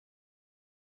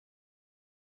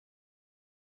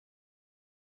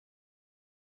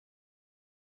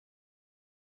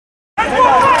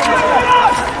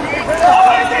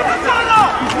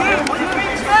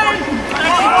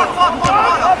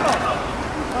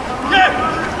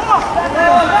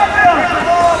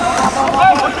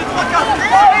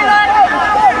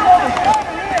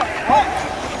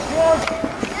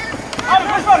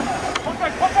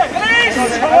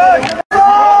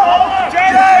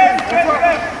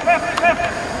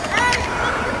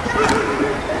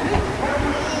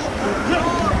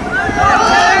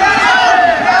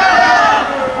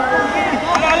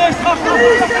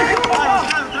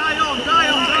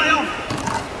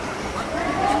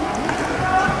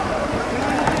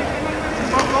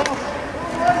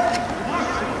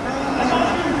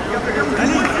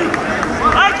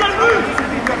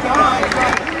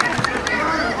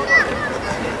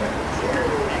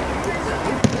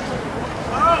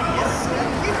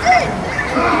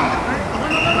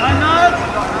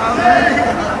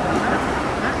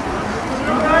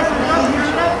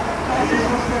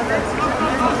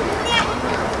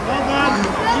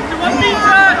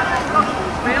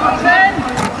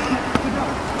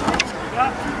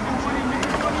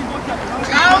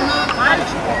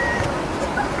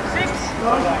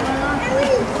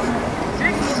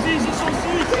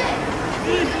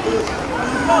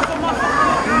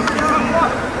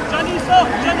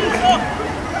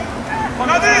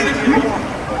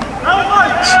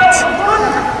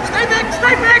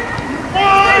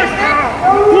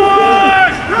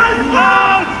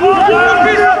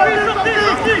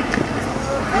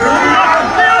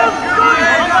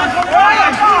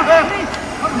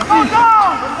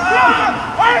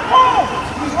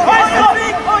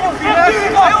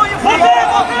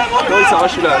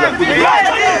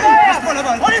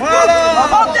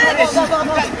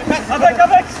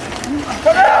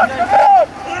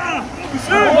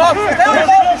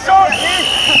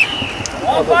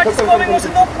Mike is coming, was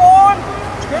het opkomen?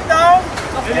 Spin down.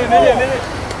 Spin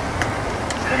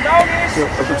down is. Ja,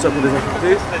 dat is ook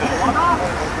deze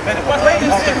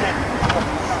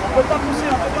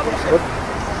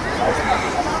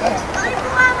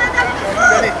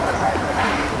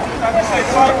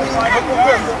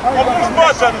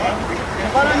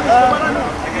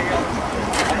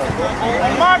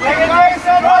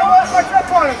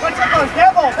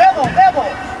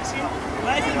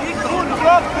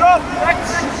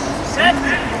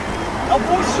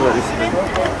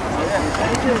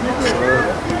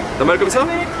T'as mal comme ça?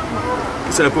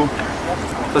 C'est la peau.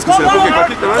 Parce que c'est la peau qui est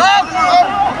graphique, t'as mal?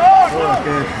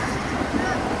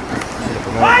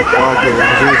 Ouais.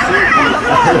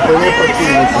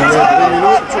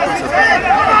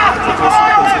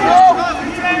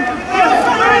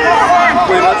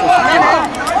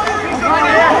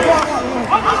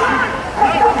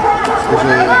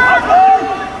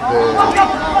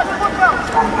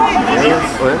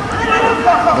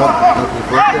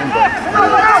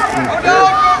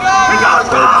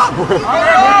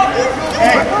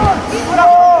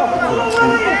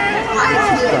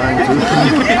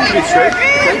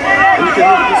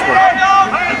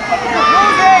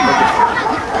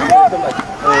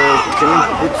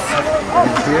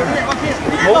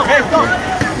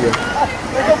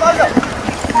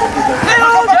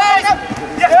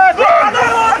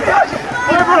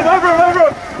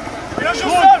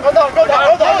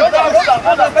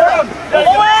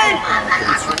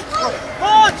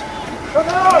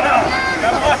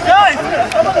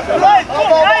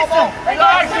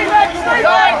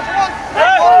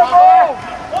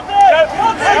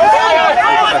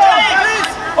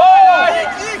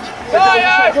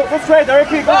 Go straight,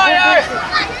 R.F.C. Go straight.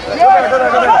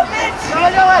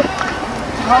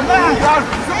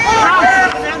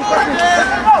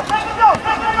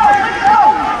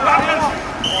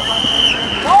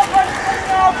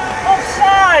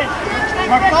 Offside!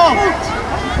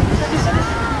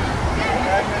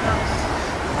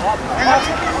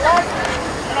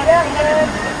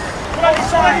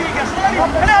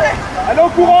 Allez, au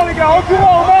courant les gars, au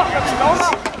courant, on marche.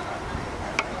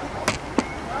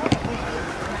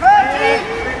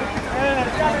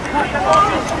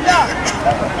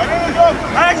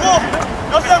 Allez gros,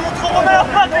 dans ça montre Romain leur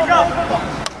patte les gars.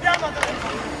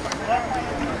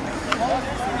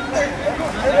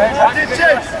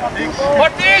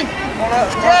 Martin,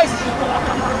 yes.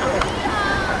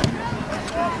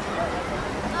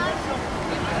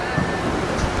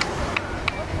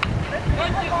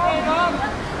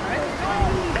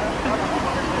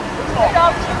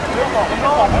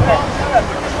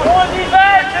 On y va,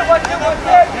 je vois.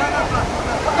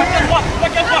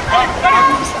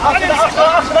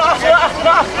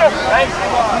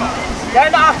 Jij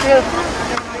naar achter.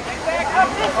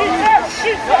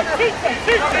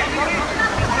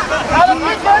 Ga dat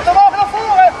niet doen, we mogen naar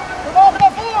voren. We mogen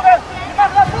naar voren. Je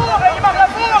mag naar voren, je mag naar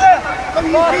voren.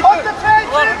 Op de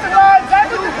 22 lijn, zijn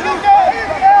we te vliegen,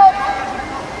 ingeld.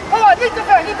 Kom maar, niet te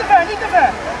ver, niet te ver, niet te ver.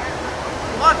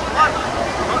 Wat?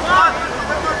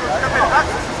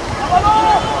 Hallo!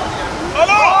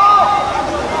 Hallo!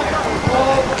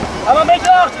 Ga maar een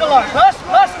beetje naar achteren langs. Ras,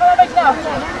 ga een beetje naar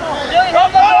achteren. Wil je hem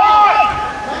dan door?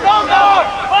 Kom door!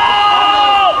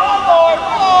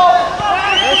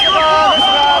 Rustig.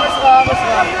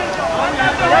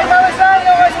 Kijk waar we zijn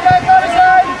jongens, kijk waar we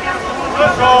zijn!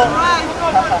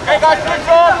 Kijk uit,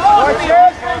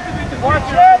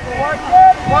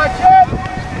 watch it!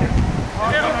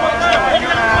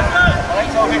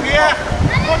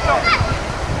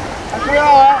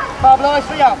 Dankjewel hè, Pablo is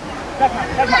voor jou. Kijk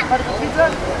maar, ga je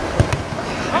fietsen?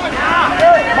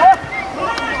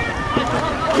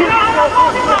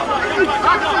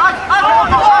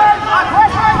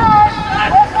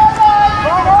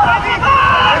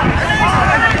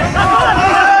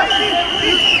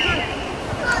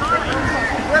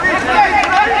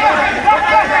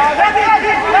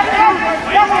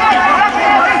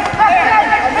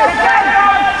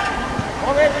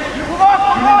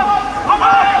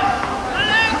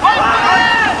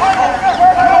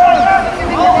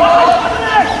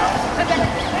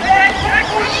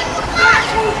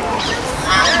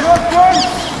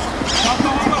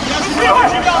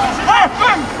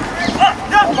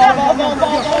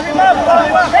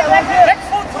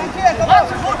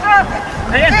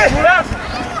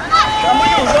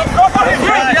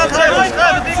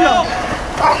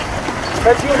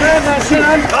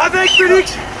 Avec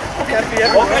Félix!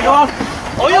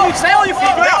 Oh jongens, snel je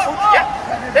vriend! Ja,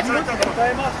 dat is goed!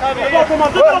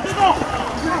 Devant!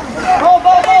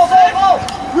 Bal!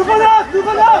 Doe vanaf!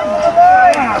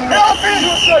 Help me!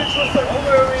 Zo seul!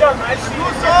 Tiens, maar hij is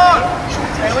goed!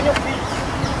 Helemaal niet op fiets!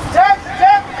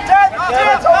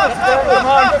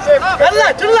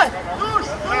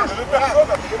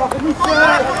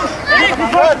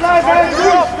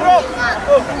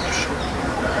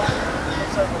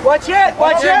 Watch it,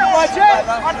 watch it, watch it!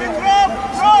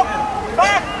 Drop!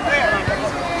 Back!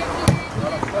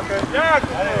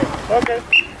 Okay.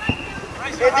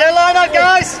 Get their line out,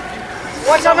 guys!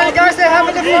 Watch how many guys they have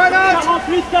in the front out!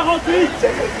 48.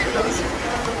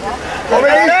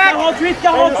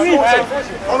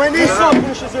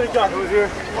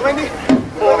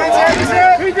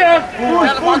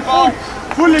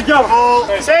 Goed les gars!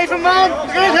 7 man!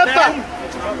 Erin, huppa!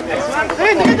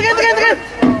 Erin! In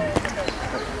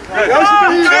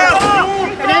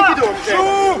één keer door!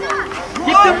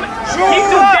 Keep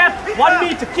the gap! 1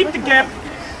 meter, keep the gap!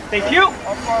 Thank you!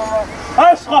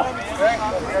 Straffe!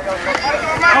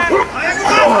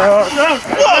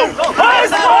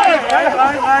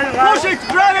 Push it!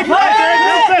 Drag it!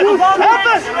 Help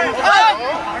us!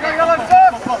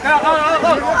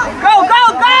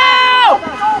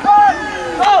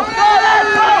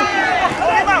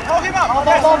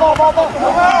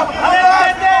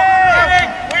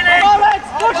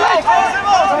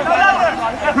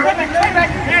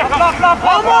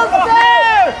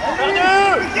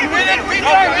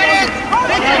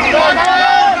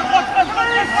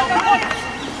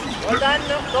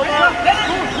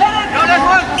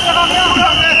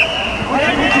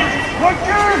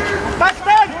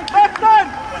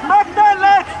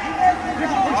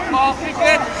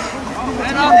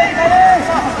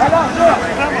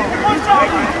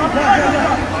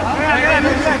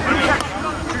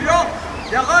 Go!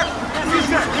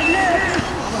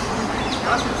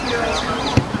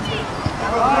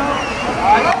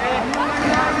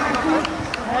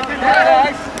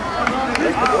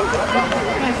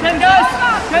 Send guys!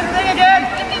 Send the thing again!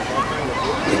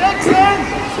 6 in!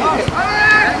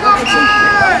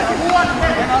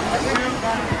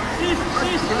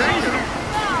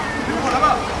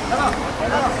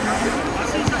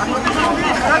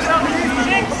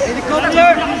 In de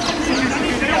corner!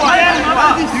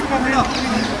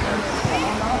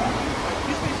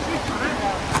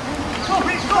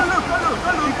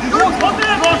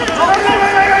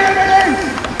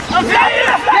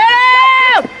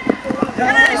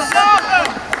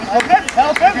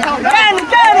 Help him! Again!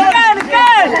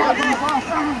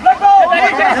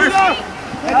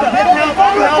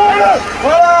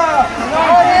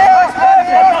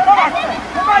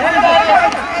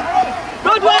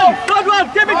 Let go! Good one!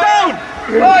 Keep it down!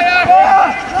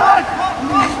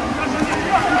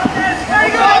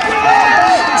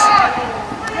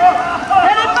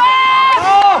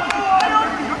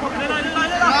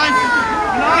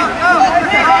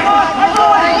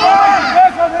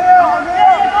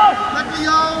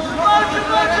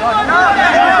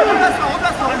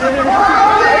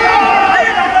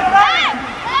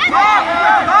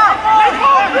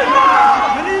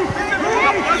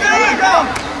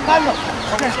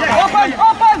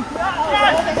 Open!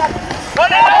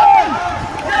 Run it on!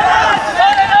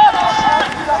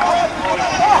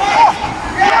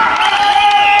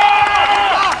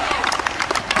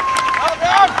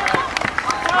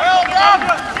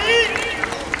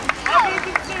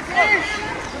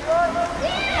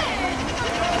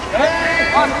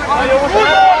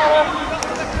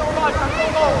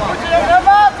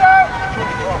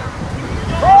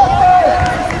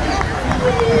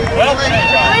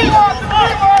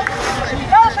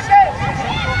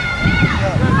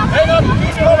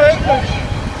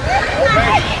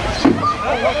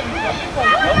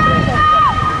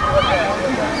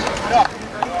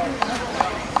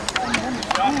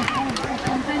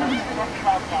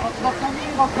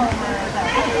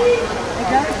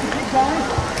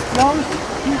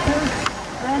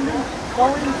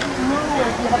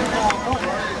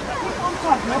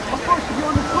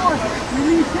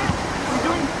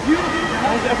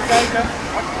 Even kijken.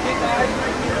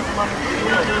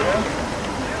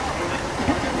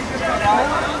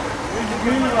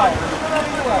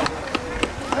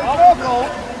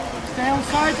 Stay on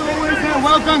side always.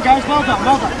 Well done, guys. Well done.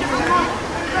 Well done.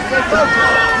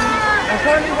 There's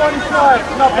only one side.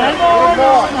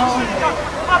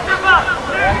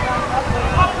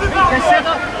 Okay,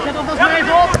 zet op dat mee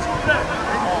op.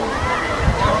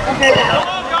 Oké.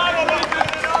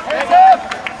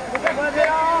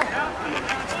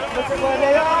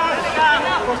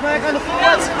 Volgens mij gaan de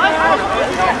voorwaarts.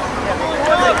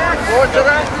 Hoort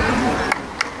eruit.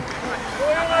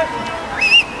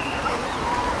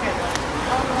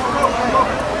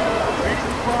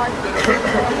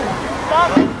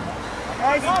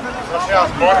 Ja,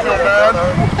 Marco, man.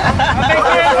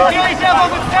 Stel jezelf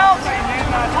op het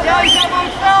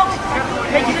veld.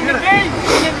 Beetje in de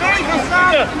been gaan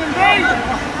staan.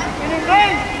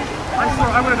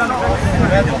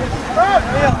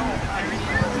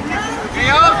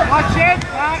 Watch it.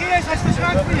 Marius, hij is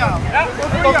verschuift voor jou. Ja,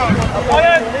 voor jou.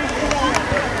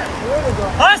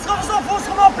 Hij is gewoon voor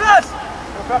zijn op plaats.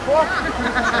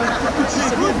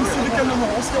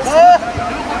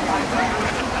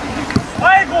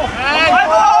 Hey, go! Hey,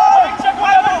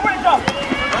 go!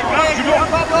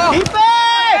 Keep it!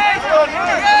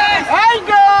 Hey,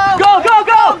 go! Go, go,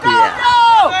 go! Go!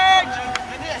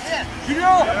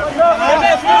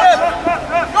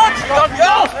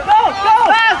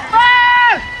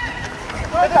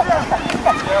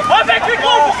 Avec les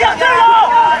gros, vous gardez là!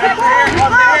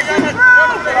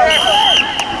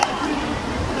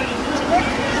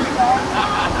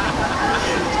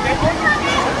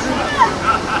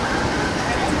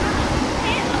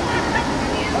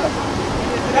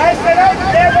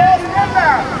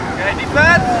 Okay,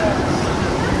 defense!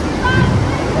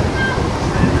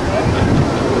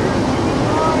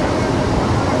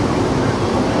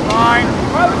 Line!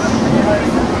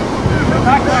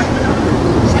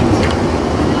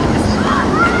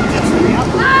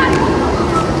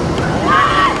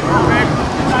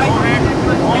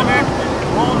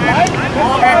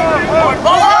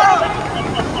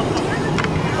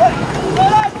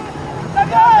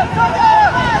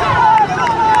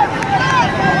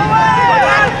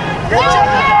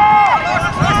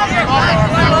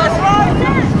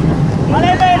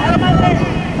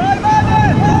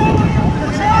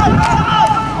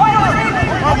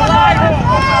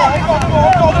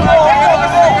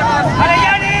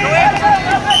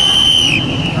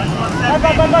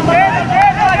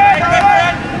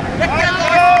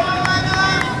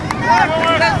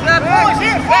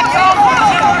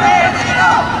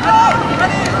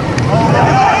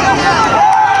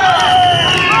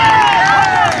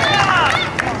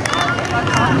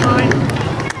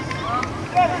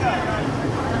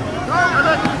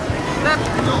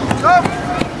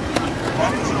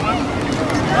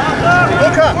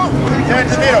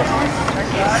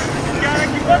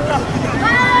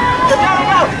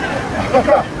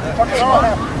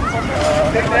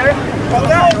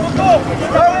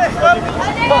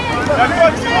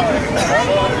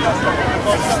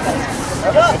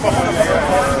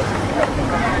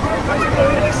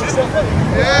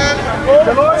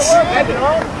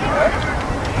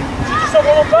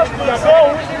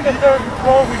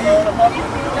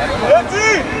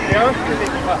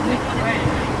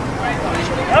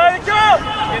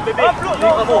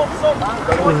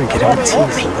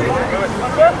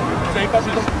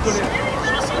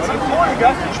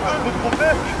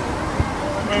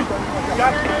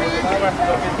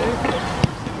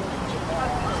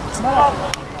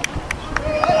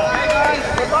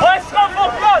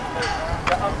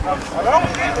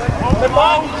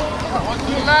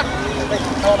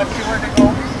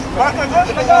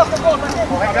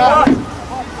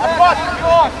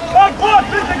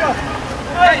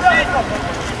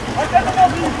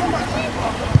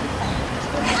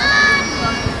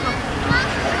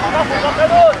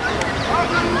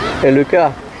 Hey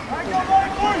Luca,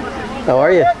 how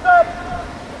are you?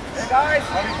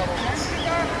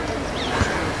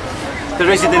 The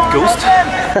resident ghost.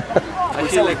 I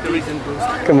feel like the resident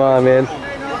ghost. Come on, man.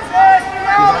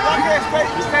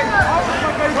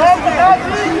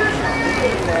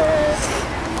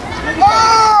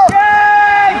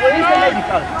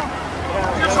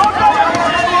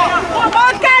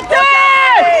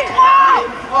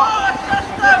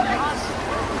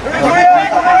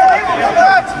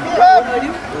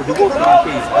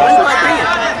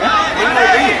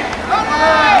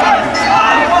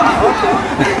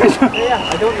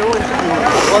 I don't know anything.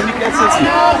 Well, you can see.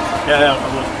 Yeah, I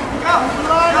will.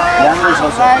 Landers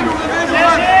also.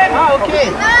 Oh, okay.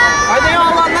 Are they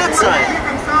all on that side?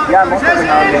 Yeah, most of them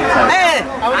are on the outside. Hey!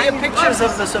 I want to get pictures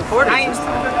of the supporters.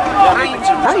 Yeah,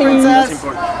 pictures. That's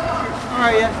important. How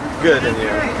are you? Good, and you?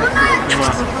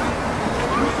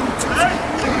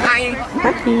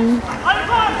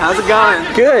 How's it going?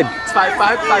 Good. It's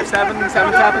 5'5", 5'7",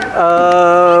 7'7"?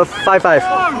 5'5".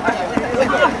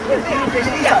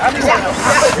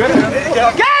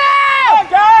 Get out,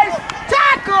 guys!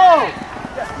 Tackle!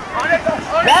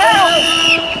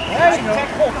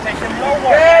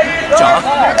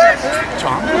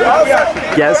 John?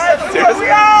 Yes.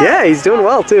 Yeah, he's doing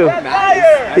well too.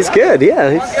 He's good.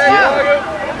 Yeah.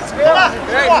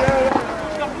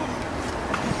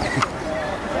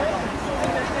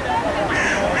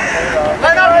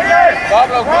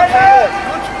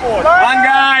 Come on,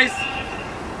 guys!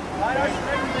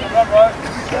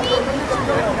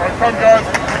 Come, guys.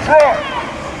 Control.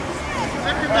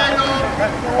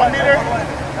 1 meter.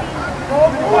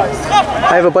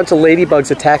 I have a bunch of ladybugs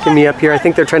attacking me up here. I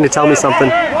think they're trying to tell me something.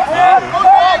 Come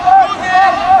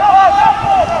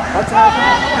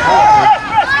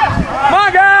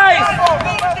on, guys!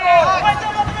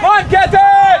 Come on, get it!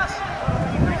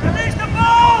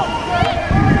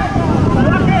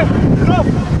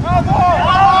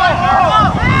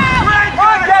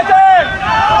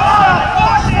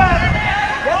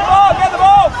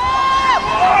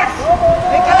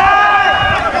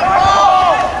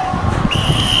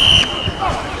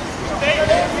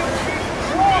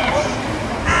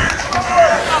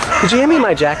 Could you hand me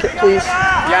my jacket, please?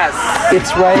 Yes.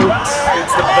 It's right.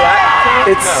 It's the black.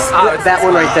 It's No. that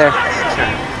one right there.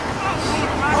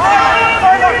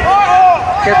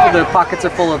 Careful, the pockets are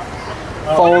full of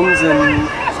phones and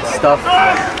stuff.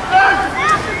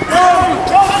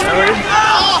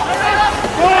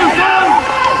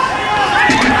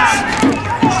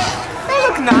 They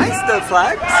look nice, the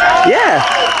flags. Yeah.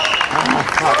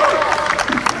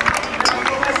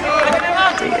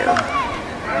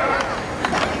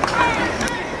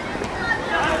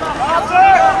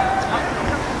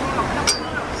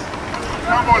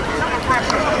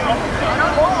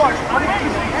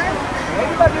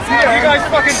 You guys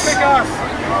fucking pick us.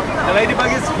 The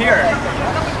ladybug is here.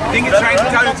 I think it's trying to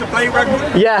tell you to play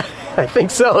rugby. Yeah, I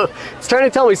think so. It's trying to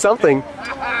tell me something.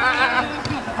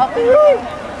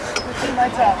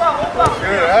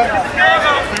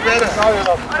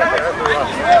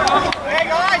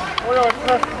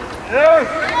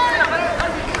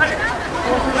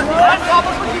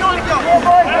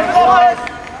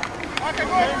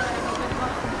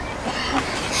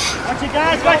 Watch it,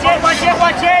 guys, watch it, watch it,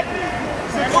 watch it!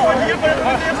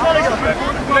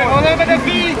 Gewoon met een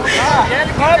vier!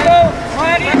 Pablo,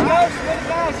 maar niet los,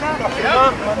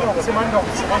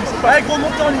 ik kom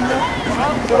op dan niet.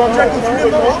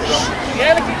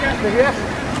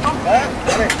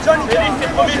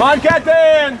 Come on,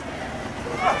 Ketten!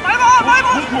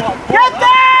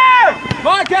 Ketten! Come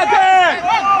on, Ketten!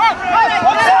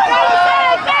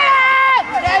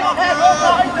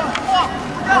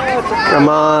 Come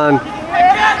on.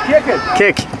 Kick it.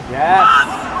 Kick. Yes.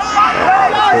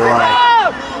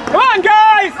 Right. Come on,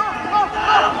 guys!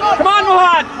 Come on,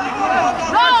 Mohan!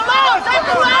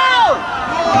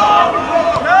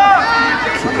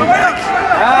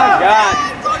 Oh, God.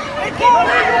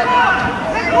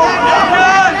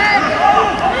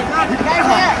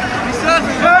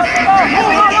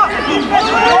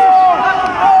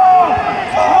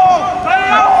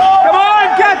 Come on,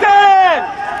 Ketten!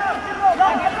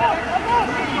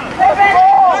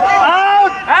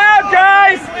 Out,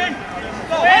 guys!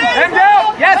 And go!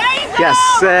 Yes! Yes,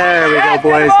 there we go,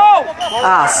 boys.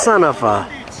 Ah, son of a.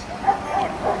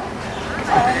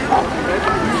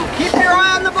 Keep your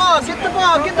eye on the ball, get the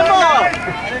ball, get the ball!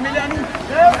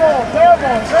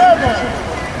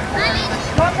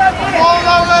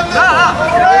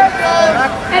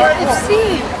 R.F.C.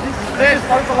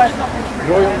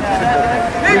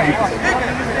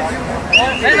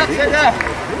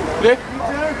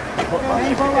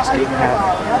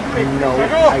 No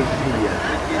idea.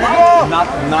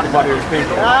 Not what he was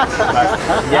thinking. But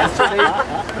yesterday,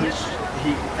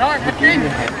 he gave me a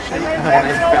handshake and I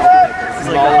felt like the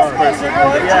smallest person in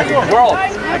the world.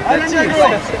 Like that team.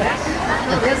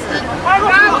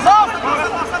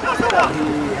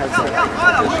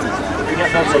 He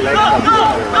has also legs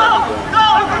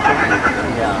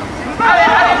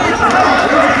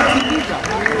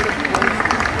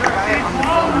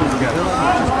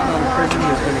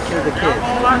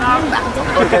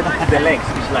Look at the legs,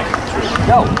 it's like a tree.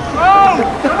 No!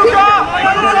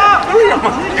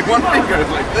 One finger is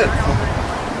like this.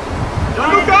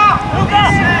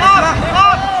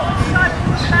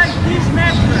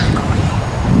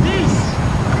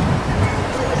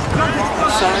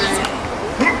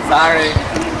 Sorry.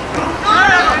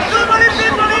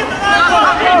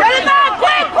 Get it back,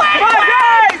 quick! Come on,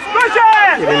 guys! Push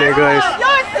it! Get in there, guys.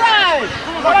 Your side!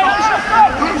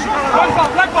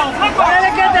 Black ball!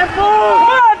 Get that ball!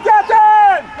 Come on,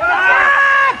 Ketten!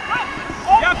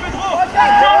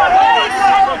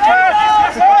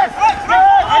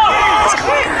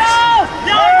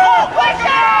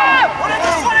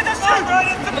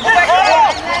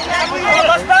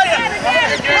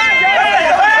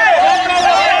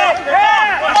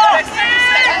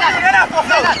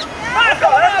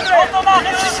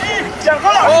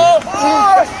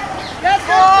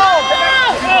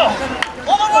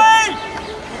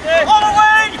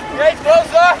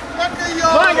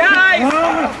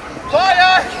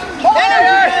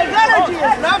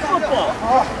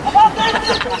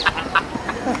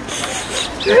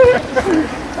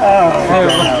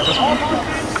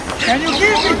 Can you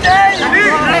give me that?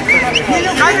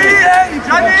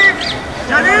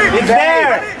 Johnny! It's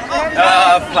there!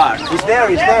 Fuck. It's there,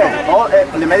 it's there. Oh,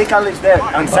 the medical is there.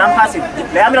 And Sam has it.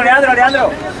 Leandro!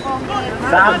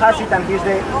 Sam has it and he's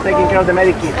taking care of the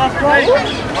medic.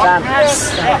 Sam.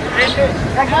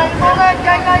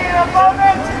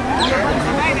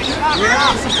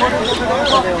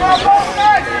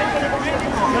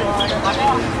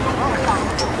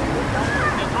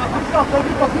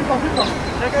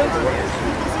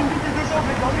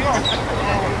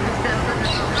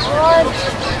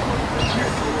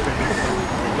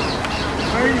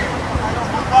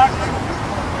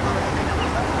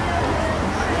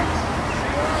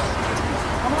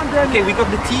 Okay, we got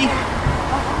the tea.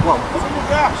 Wow.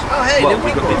 Oh, hey, well,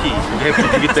 we got the tea. We have to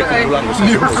give it back to Lowlanders.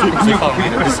 We found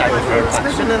it at the side of her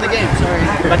punch. Still in the game, sorry.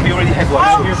 But we already had one.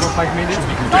 So here for 5 minutes.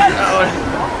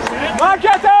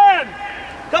 Ketten!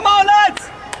 Come on, lads!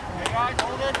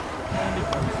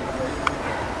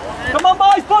 Come on,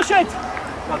 boys, push it!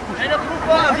 Up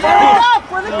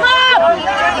for the cup!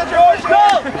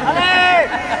 Go! Allez!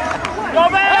 Go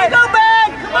back! Go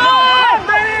back! Come on!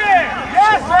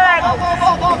 Yes, man!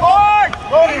 Forward!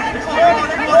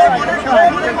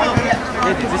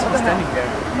 This was standing there.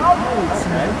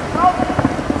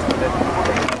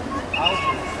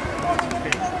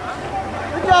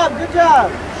 Good job, good job!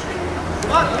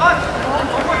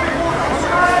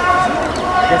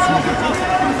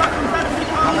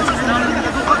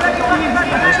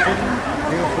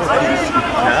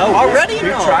 No, already? We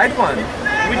tried one.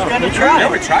 Which one you tried?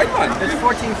 Yeah, we tried one. It's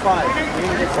 14-5.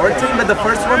 14, but the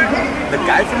first one, the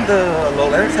guy from the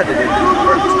Lowlanders said it didn't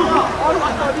work.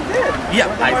 Yeah,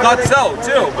 I thought so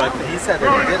too, but he said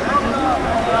that it didn't.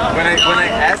 When I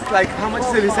asked like how much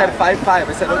did he said 5-5,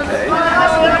 I said okay.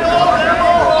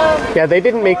 Yeah, they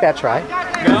didn't make that try.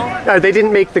 No? They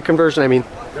didn't make the conversion, I mean.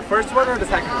 The first one or the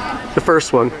second one? The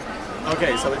first one.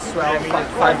 Okay, so it's 12,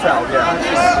 5-12, yeah.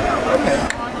 Okay.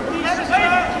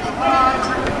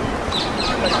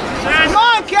 Come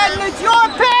on, Ketten, it's your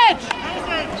pitch!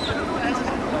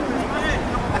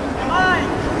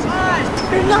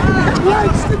 You're not gonna have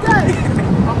lights today!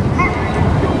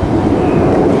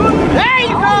 There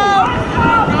you go!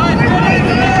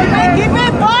 Keep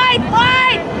it, fight!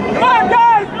 Come on,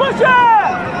 guys, push it!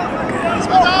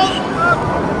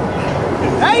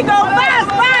 There you go, fast!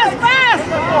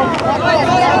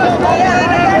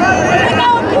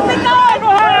 Keep it going!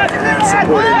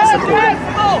 Support.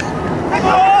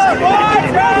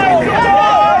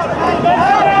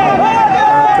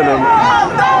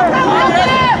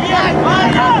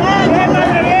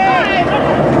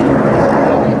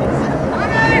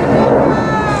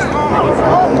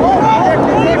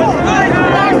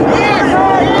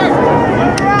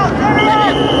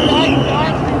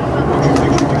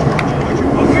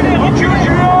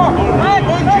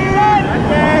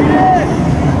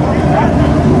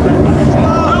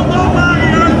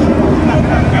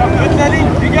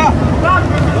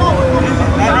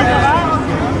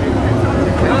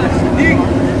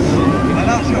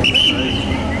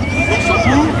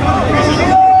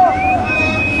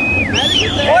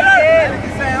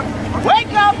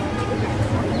 Wake up!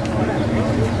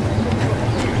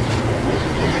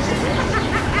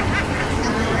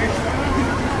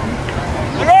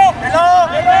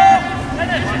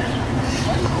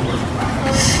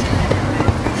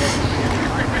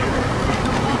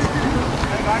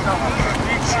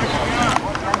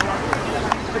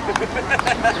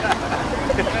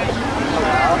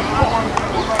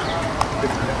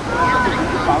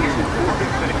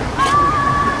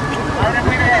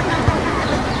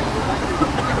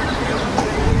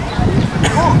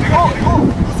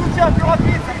 Soutien plus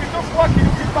rapide, ça fait 2 fois qu'il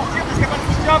oublie de partir parce qu'il n'y a pas de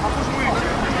soutien pour se jouer.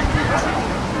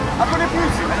 Appelez plus,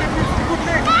 s'il vous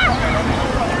plaît.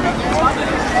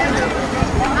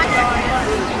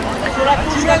 Sur la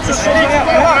touche, là,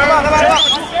 là-bas.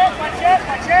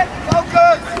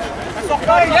 Focus. Ça sort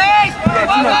pas. Yes.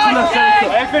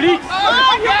 Hey, Félix!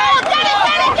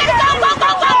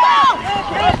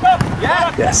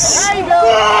 Yes. There you go.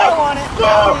 I want it.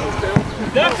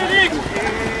 There, Félix!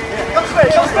 Come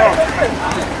straight.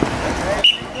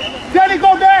 Johnny, go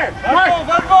there! Mark!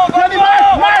 Johnny,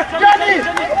 Mark! Johnny!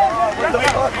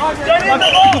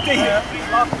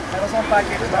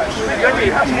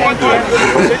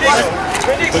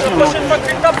 Félix, la prochaine fois que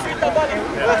tu tapes, tu tapes.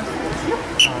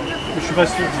 Je suis pas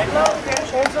sûr.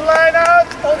 Onze line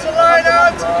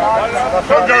out!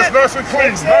 Come guys, nice and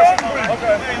clean, nice and clean.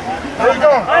 Okay. There you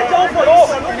go. Allez, on peut l'eau!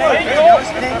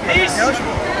 10!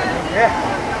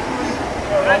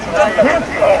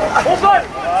 On sonne!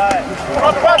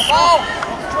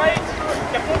 Straight!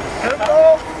 Tempo,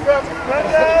 step,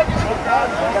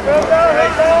 Who's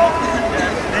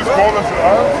calling for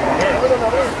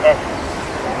that?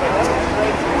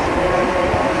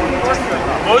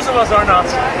 Most of us are not.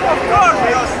 Of course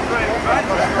we are straight, right?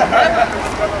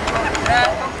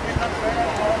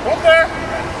 Come there.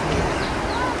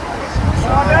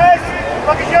 Come on, guys.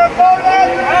 Fucking good,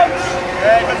 Poland. Ouch.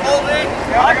 Hey, the folding.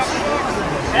 Ouch.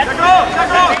 Let go.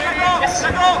 Let go. Let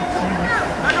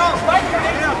go. Let go.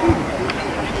 Let go.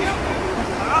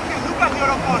 Okay, look at your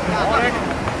opponent.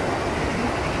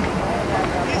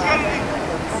 He's getting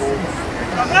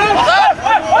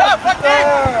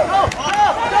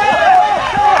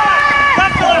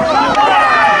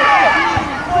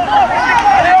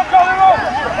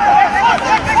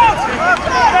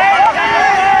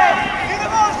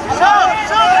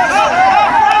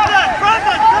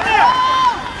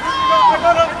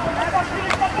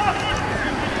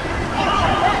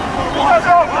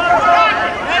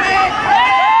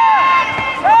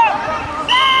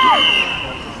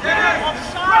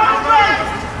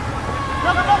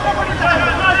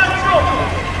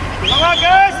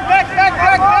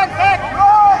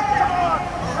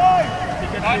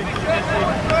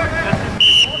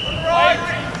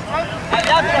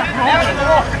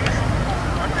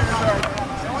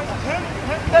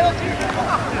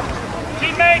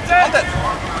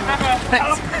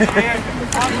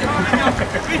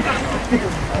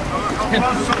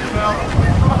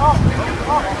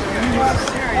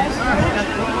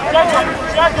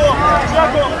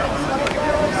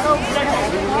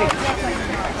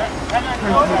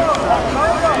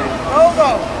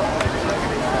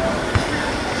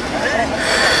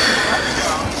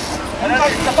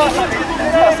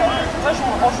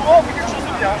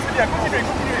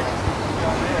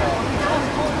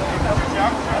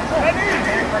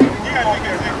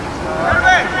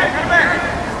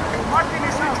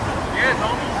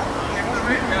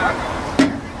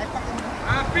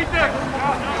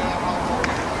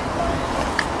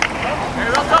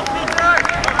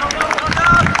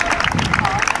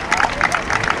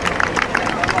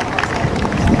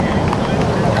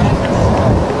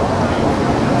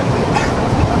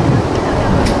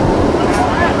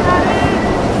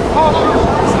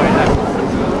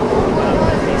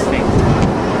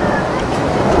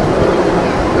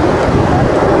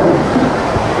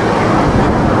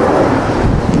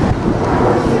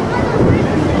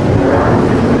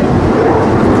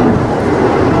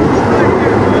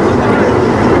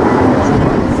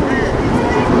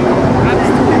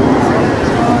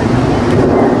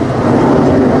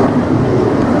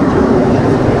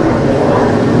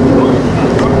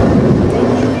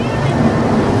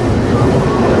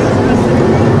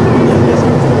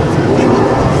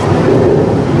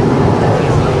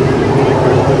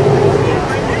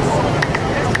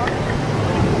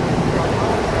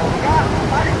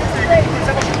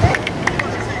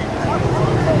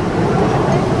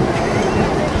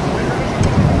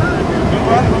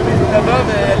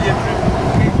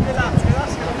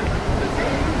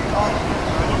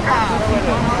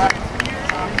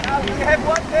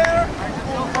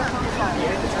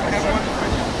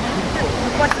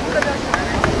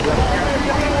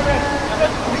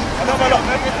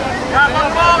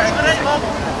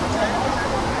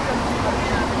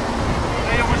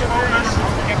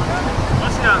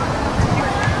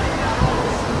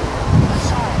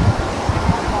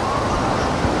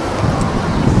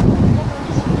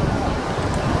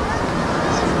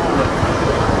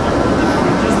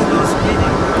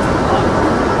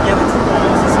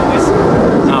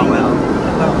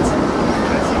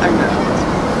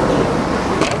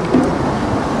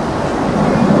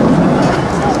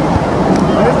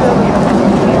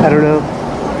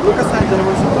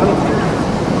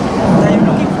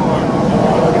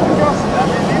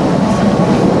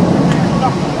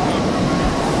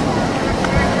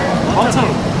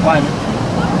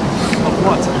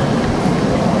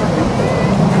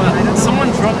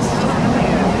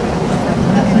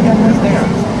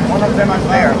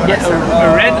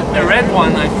a red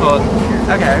one, I thought.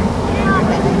 Okay.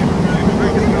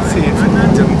 See if it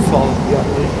didn't fall.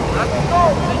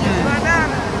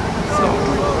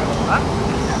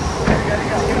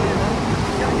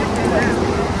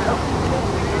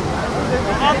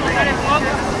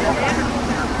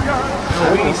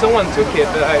 Someone took it,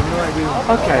 but I have no idea.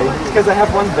 Okay, because I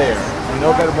have one there. I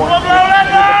know that one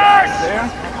there,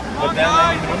 but then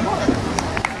I need one more.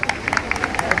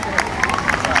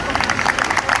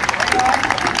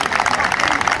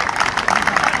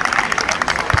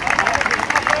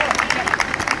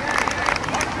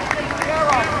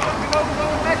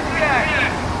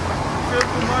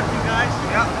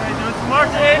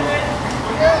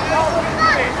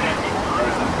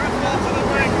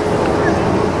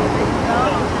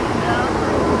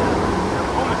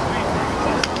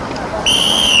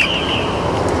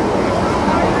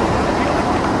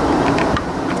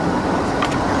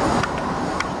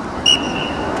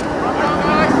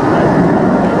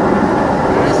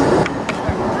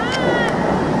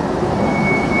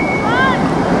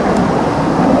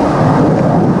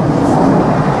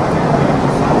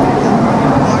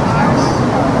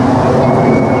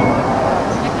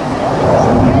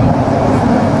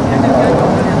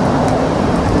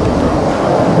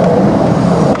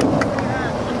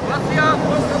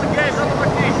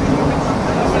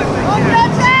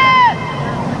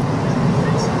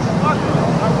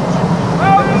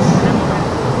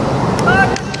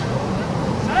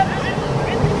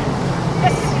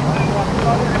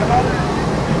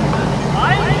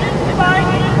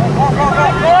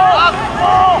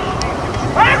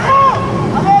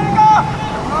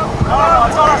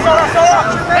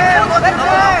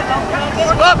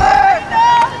 Up!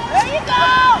 There you go!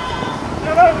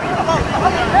 There you go!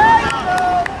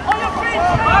 On your feet!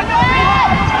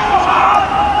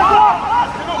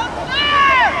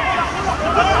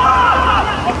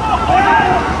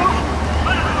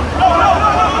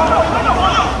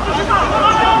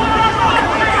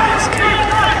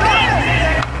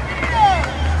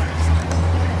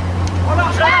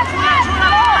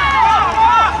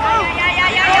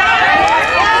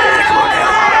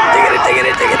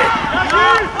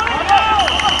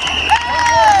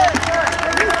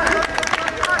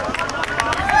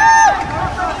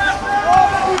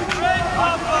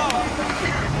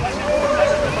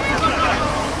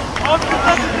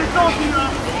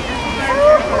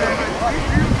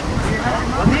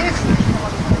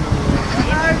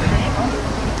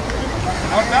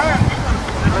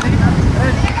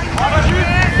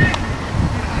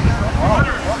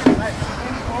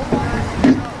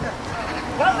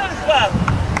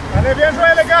 Allez, bien joué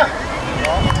les gars.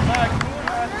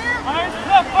 Allez,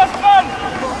 Straffe, passe mal.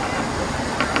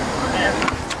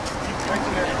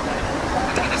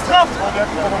 Straffe.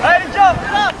 Allez les gars,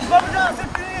 pas besoin, c'est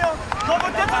fini. Dans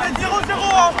vos têtes, on est 0-0.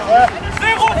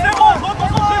 0-0,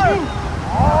 reconcentrez-vous.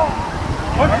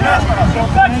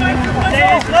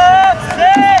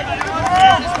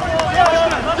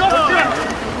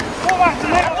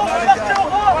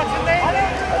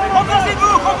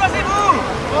 Remplacez-vous.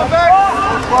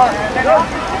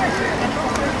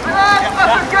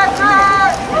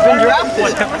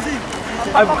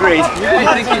 I'm great. You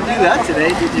didn't think you'd do that today,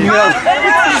 did you? No.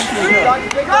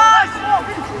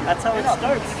 That's how it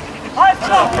starts.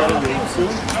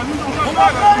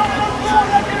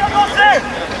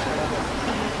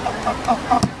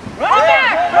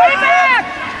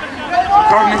 The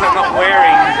problem is I'm not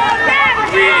wearing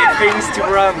really things to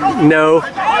run. No.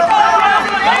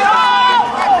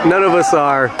 None of us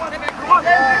are.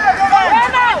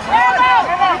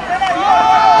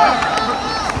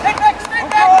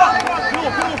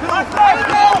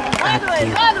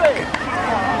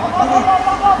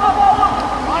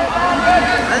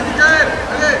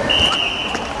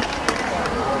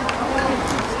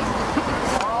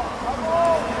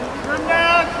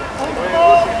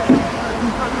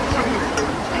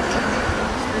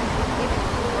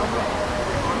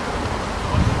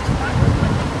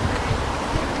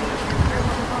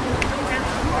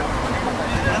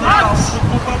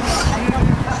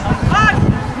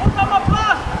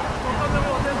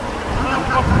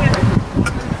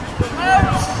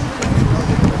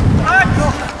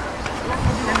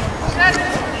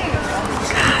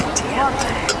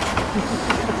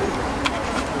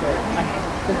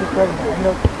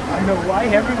 I know why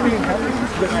everybody happens,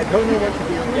 but I don't know what to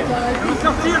do again.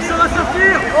 Ça va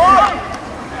sortir.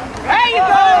 There you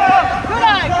go! Good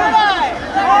eye, good eye!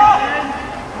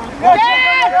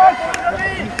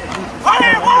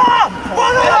 Allez, voilà.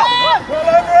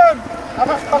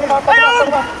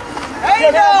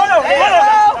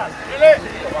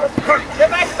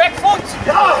 Back foot.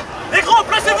 Les gros,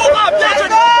 placez vos bras. Bien,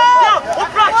 Johnny. Bien, on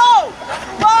place.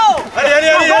 Allez, allez,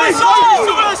 allez.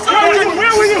 Sur le sol.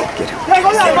 Where were you?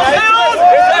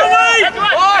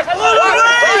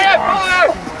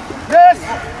 Yes!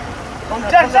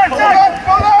 Jack!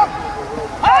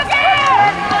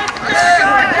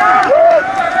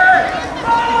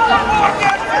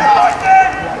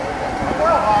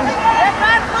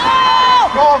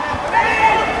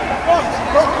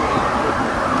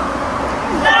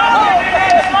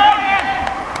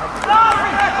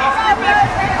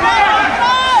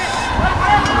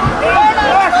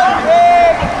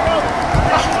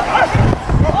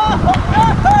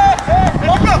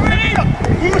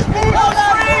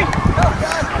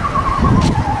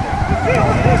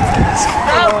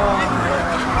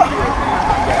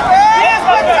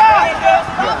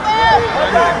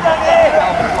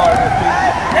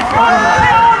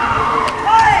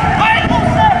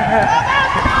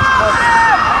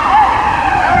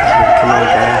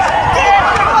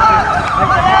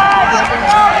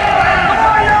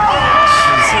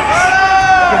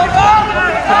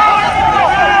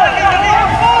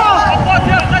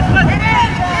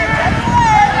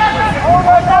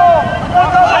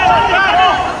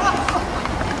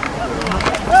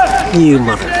 You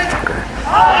motherfucker.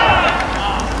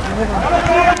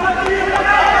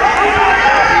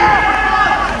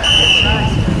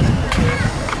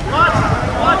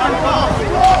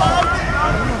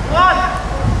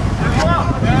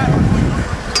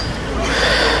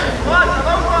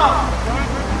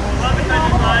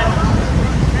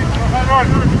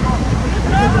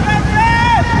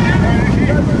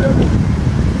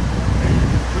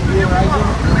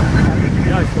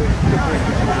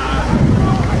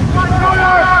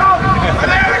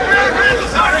 Go!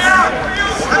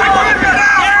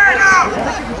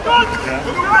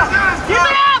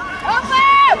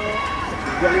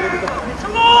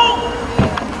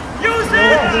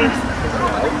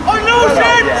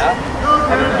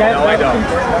 No, I don't.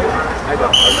 I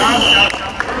don't.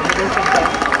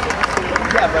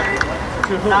 Yeah, but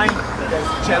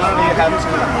generally you have to.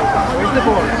 Where's the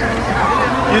ball?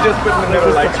 You just put in the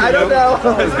middle like I don't know.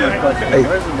 Where's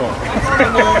the ball?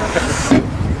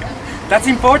 That's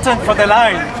important for the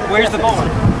line. Where's the ball?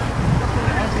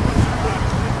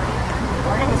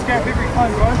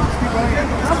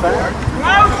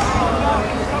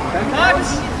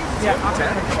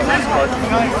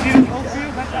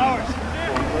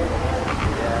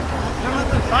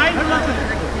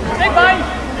 Stay by!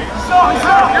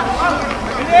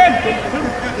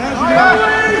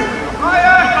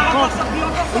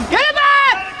 Get him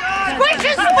back! Squish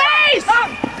his face!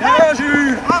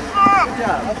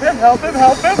 Help him,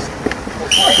 help him!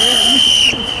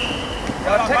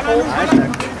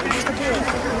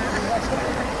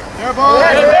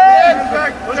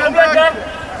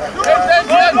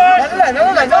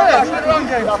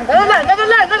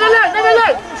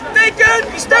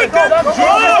 He's taken!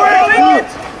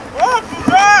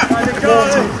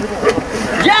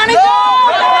 Johnny, go!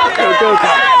 Go!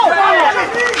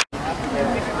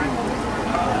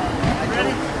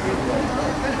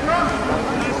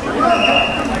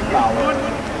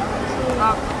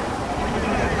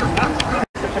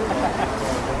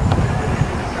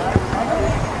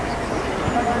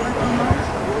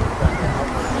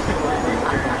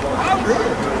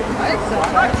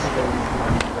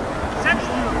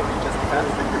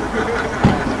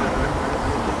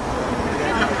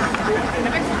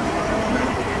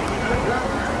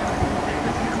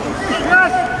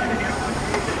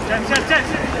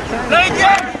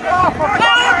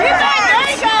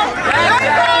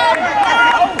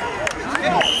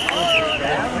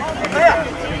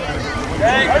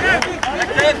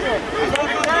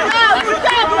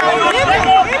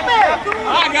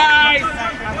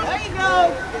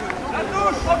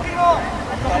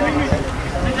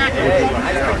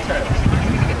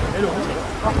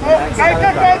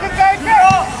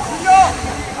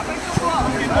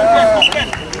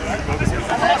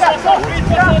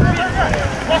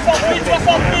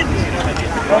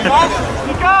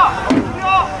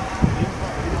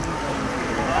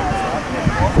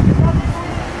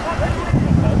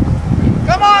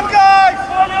 Come on, guys!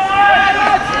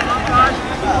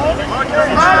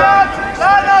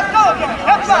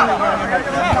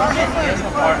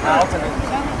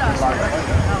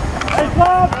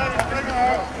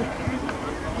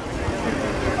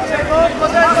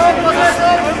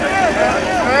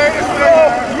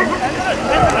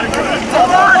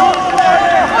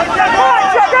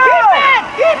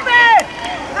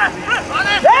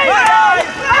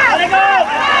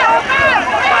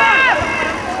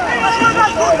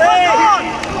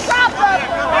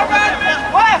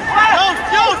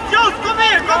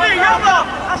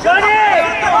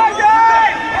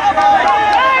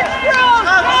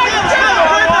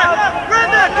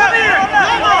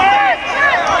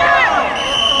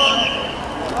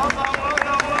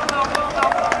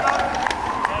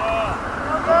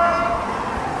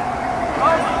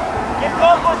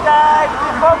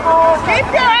 Keep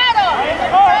your head up!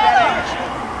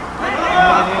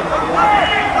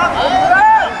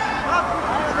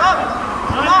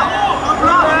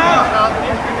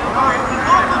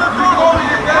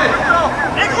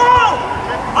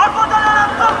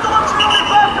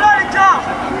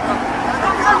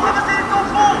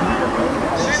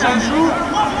 Ça joue.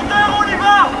 Profondeur, on y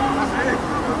va.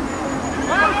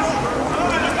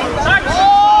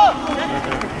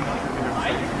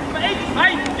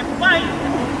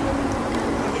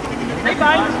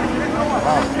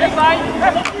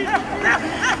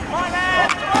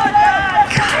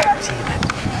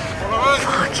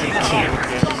 Fucking camera.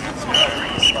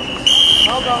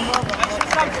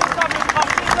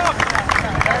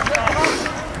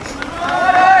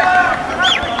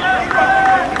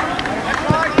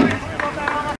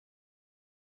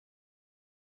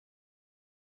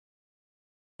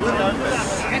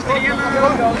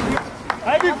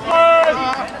 Hey, big friend!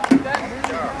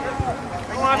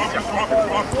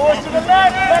 Force to the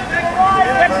left, left to the right,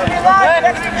 left to the right,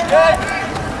 left to the right.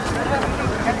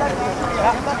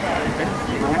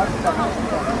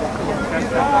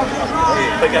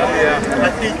 Regardez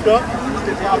Patrick là.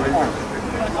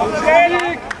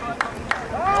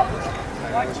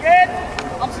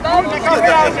 Amsterdam,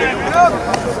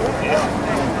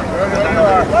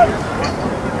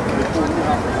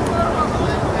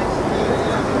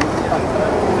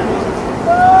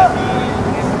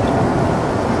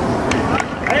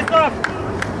 Allez, stop!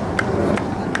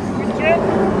 Goedje.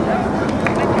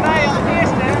 Met je bij als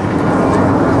eerste.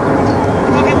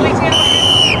 Mag even links in.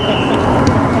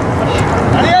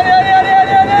 Allez, allez, allez, allez,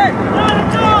 allez, allez!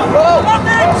 Kom op,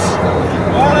 niks!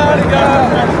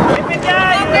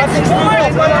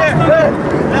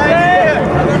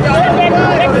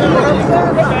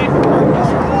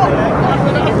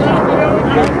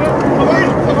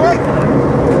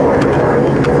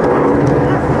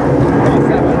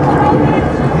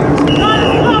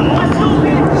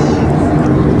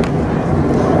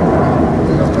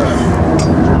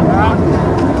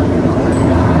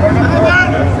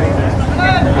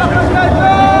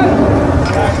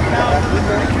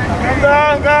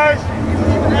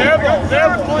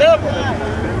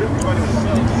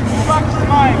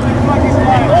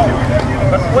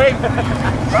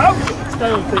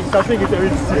 Stone things, I think it's very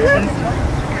serious.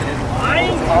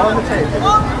 All on the table.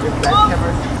 If that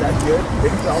camera sees that good,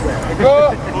 things all there. Go!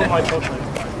 Oh my God.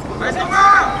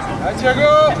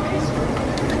 Thiago!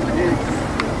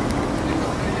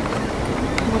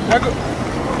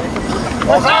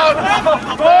 Oh, out!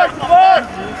 Forward! Forward!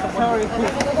 Sorry.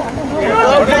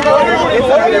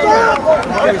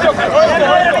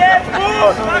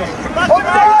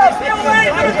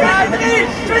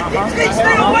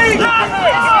 Stay away!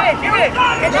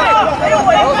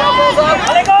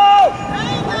 Allez, go!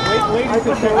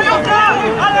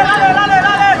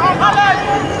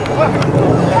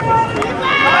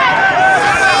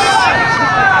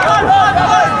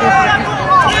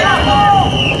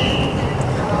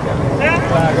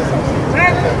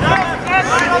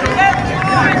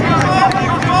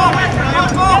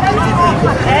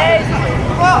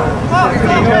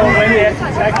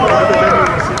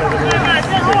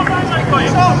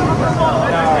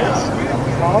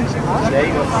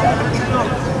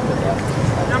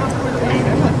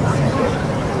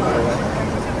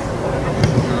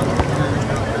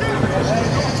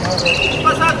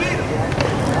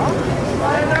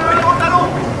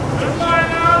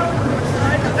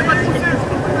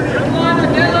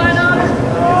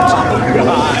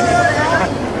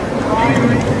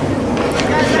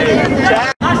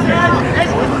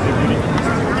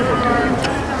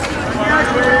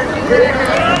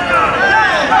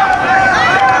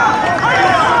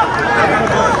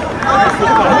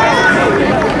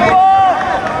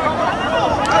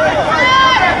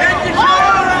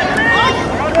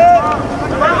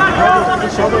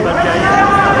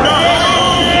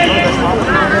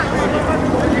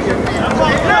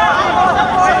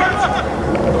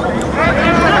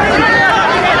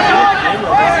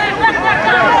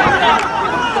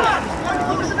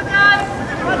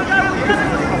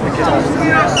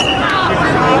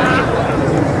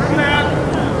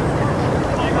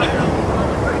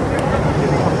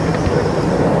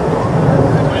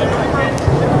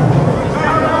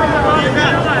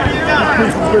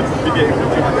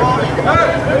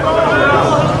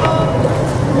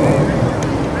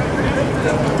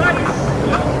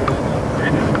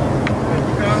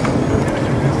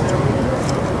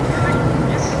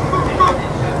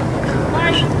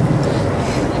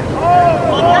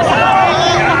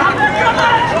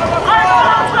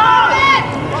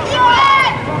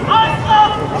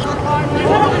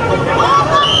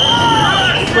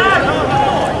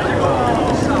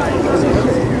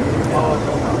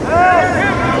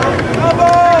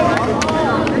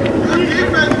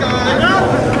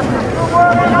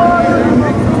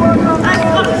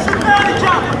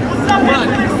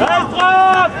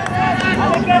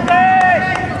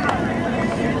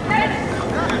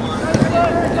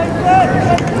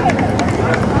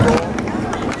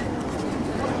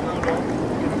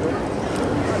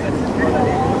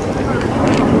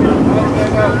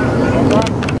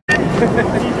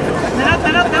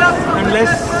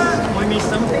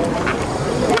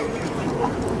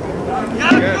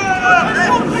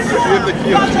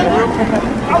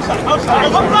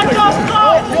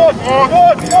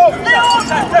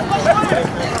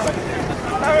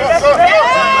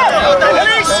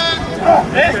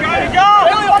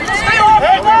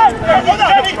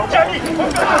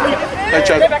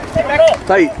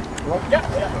 Tight.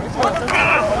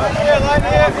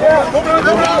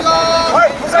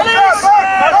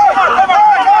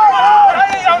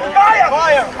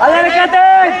 Allez les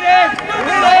Ketten!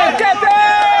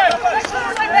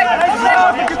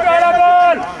 Récupère la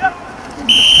balle!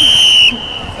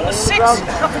 Six,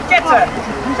 Straffe Ketten.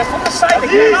 Just on the side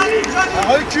again.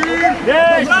 Recule!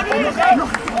 Yes!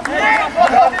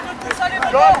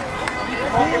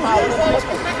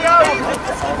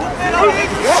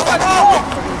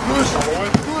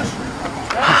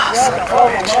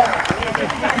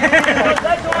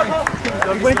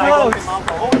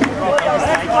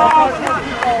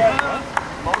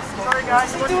 Sorry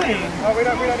guys, what's he doing? Oh, we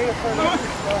don't need a further.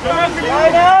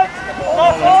 Line out!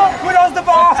 Who knows the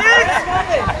ball?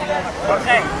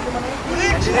 Okay.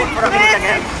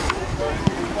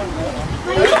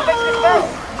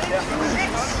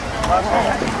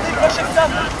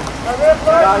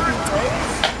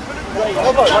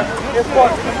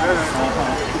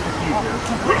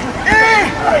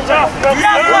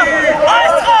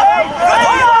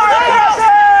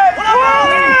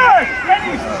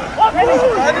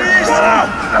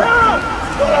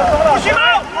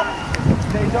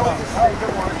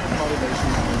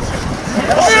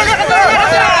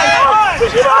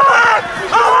 Push him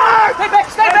out! Stay back!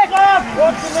 Stay back!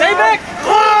 Stay back!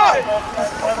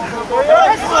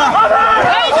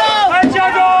 There you go! Right,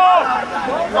 Thiago!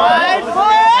 Right,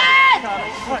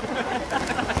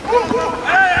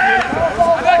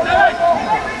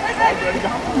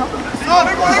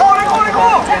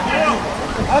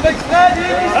 Avec Fred!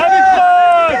 Avec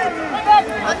Fred!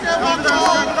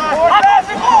 Allez,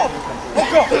 c'est gros!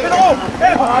 Encore, Pedro!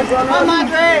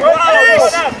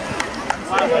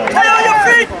 Stay on your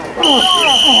feet!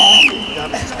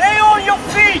 Stay on your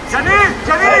feet! Janine!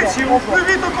 Plus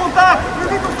vite au contact! Plus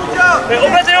vite au soutien! Mais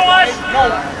remettez au rush!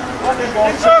 Back!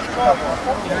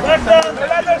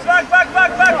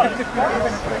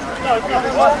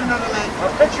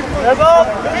 C'est bon!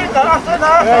 Vite, à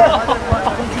l'arsenal!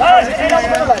 Allez, c'est là!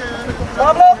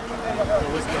 Pablo!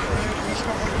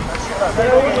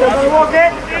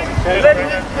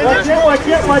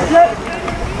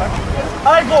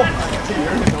 Allez, go!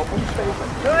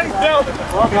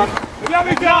 Bien,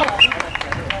 Mika!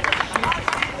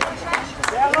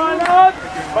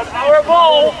 But our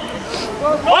ball!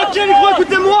 Ok les gros,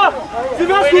 écoutez-moi! C'est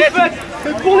bien ce que vous faites!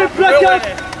 C'est pour les plaquages!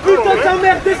 Putain de ta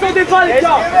mère, descendez pas les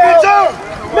gars!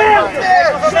 Merde!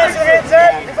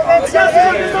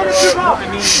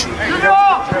 Julien!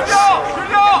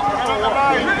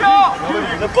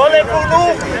 Le bol est pour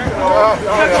nous!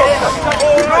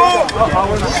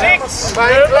 Six!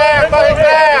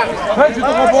 Marie-Claire! Tu te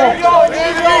comprends?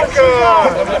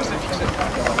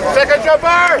 Second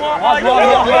jumper!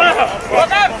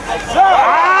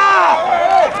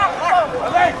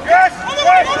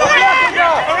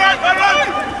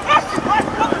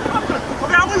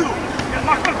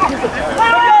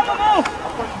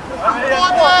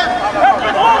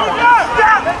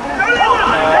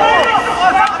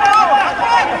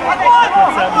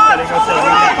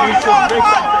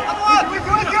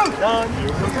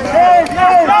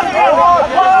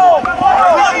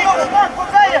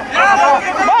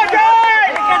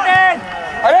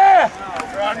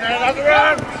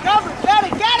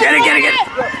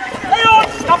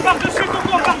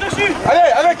 Allez,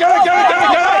 avec! On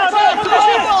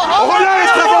revient,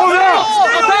 Straffe, on revient!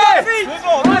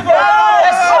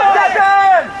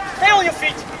 Stay on your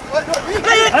feet!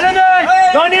 Allez,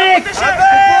 Tonic!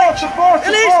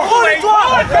 Elise, roule-toi!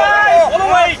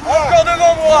 Encore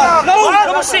devant moi!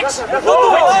 Number 6!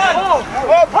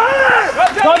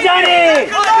 Go, Johnny!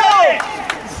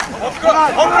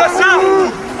 On place ça!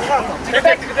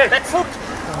 Back foot!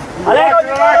 Allez!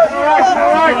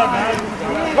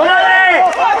 Bon, allez!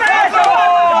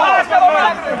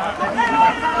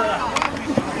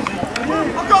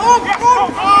 Encore haut!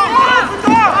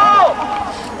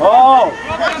 Oh!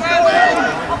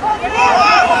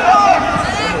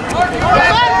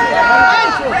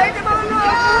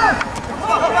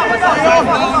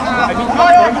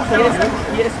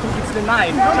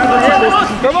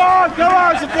 Come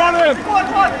on, support him!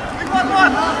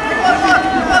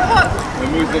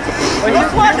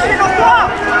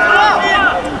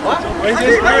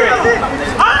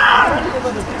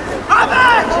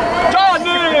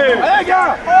 Allez,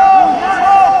 gars!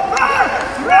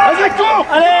 Vas-y, cours!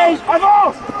 Allez!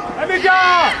 Avance! Allez, les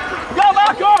gars! Go,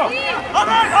 Marco!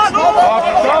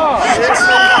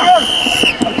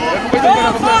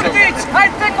 Hij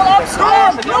tackle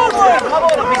Amsterdam!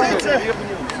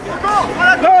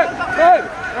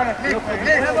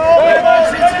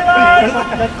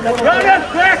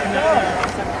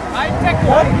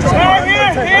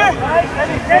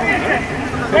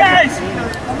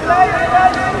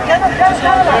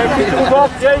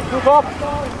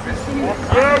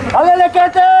 Allez, les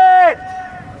Ketten!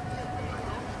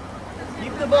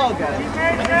 Keep the ball, guys.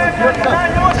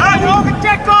 Hoge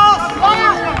tackles!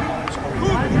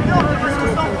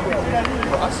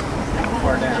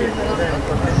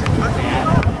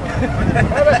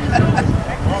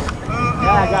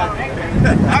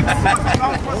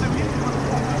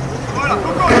 Voilà,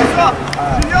 Coco, c'est ça.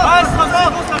 Julien,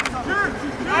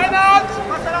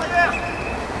 passe à l'arrière.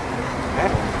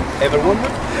 Everyone?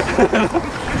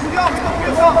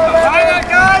 Alright,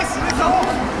 guys.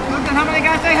 Look at how many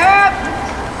guys they have.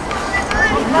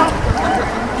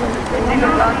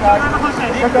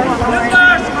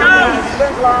 Lowlanders, go!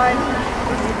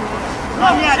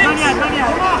 Not yet.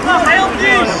 Help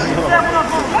these!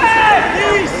 Hey,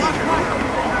 these!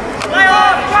 Play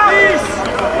off, please!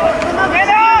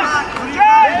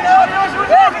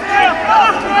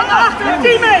 Achter,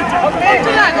 teammate! Op de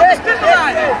lijn, op de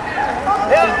stippenlijn!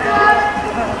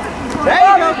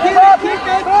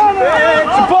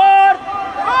 Support!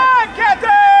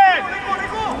 Ketten!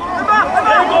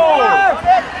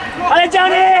 Allez,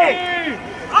 Johnny!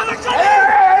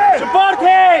 Support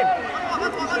him!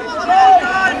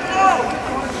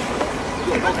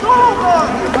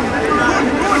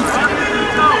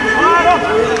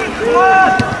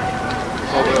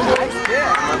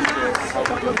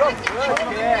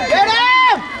 Get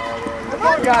him! Come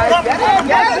on, guys! Get him!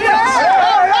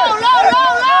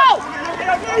 Low!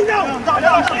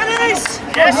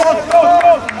 Yes! On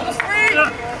the screen!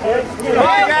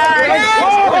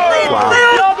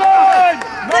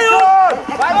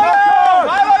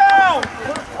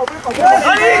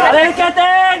 Allez,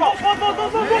 Ketten!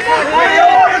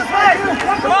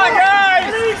 Come on,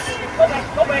 guys!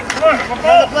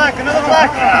 Another black, another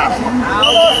black!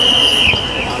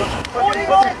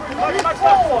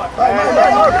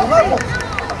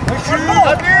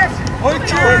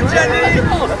 Recule, Gianni!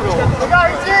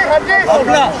 Regarde ici, Hadis! À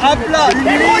plat!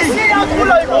 Ici, il y a un trou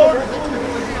là, il faut!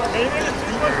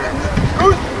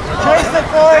 Chase the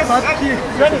boys!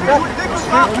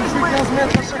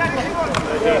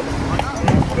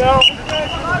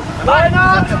 Line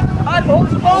up! And hold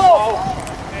the ball!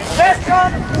 Chest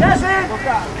on! Chest in!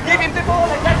 Give him the ball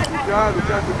and get it!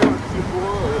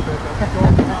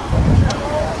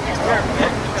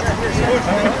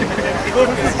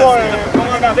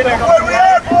 Where we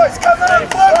are, boys! Come on,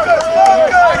 focus!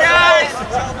 Focus! Guys!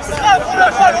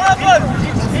 On la bonne!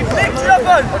 Il flique sur la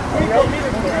bonne!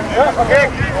 Okay.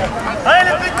 Allez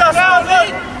les pétasses, on la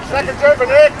bonne! Second turn for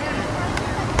Nick.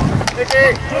 Nicky.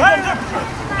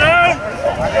 Double!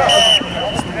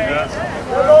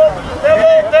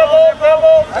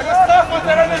 Elle est staff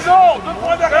à la maison! 2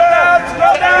 points derrière!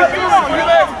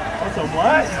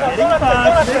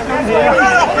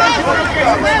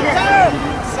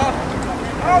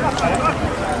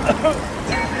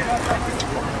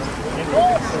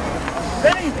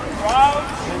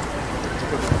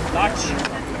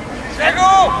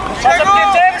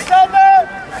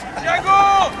 Thiago!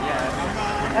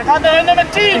 Hij gaat naar nummer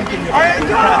 10.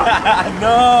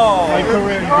 No!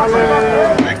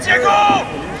 Thiago!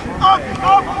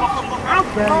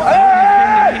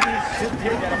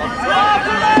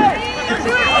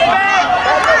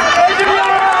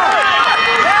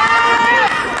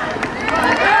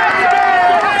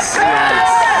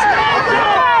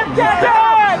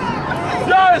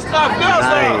 Bien, Straffe, bien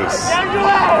ça!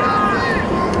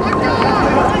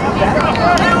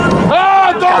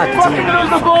 Ah, don't fucking lose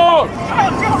the ball!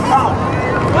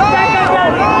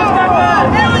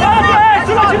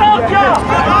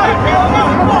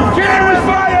 Get in with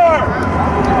fire!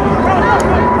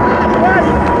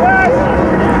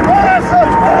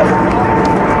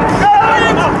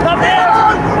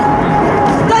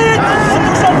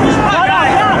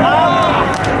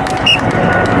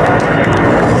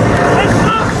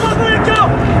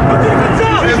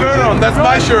 That's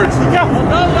my shirt.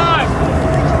 Well done!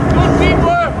 Good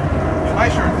teamwork! My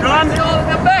shirt. John,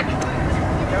 get back!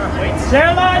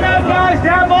 Their line up, guys.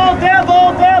 Their ball, their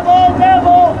ball, their ball, their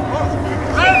ball.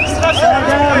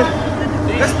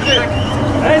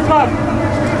 Hey, man.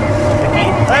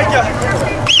 Thank you!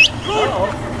 Good!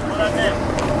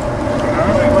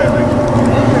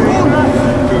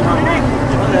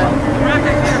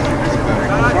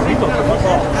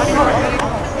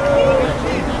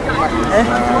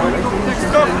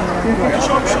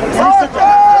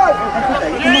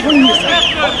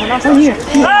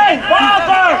 Hey,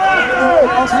 Walter!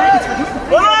 Als hij iets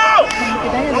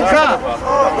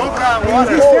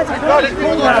gaat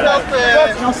doen,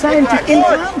 en als zij natuurlijk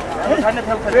ingaan.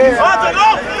 Nee.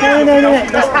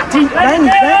 Dat is 10.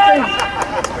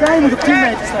 Wij moeten op 10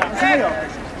 meter staan.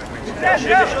 Dat zei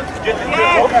je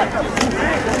al.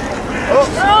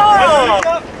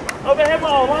 Oh, we hebben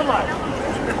al one line.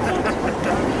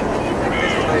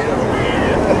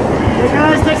 Hey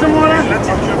guys, take some water.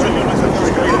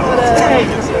 Hey.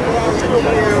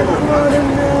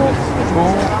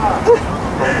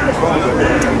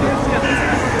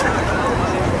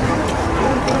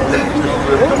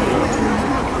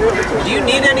 Do you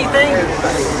need anything?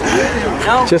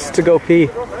 No? Just to go pee.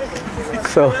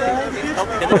 So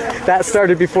that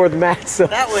started before the match, so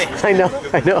That way. I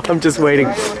know, I'm just waiting.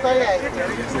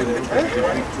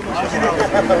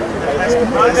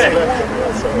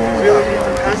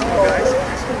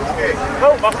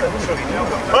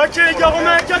 Ok les gars, on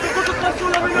met un cas de concentration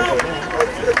là maintenant.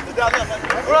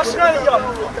 On lâche rien les gars.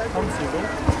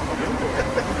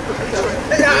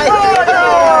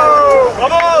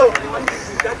 Bravo.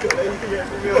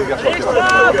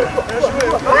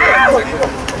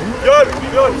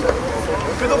 Gueule.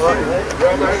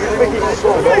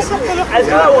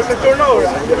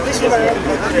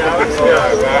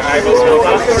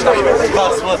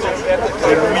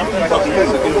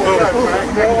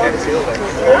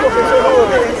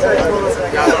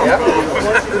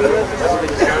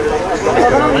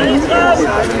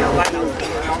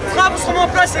 Frappe, on se remet en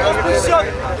place et on se positionne.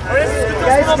 On laisse discuter.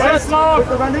 With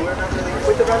the running.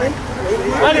 With the running.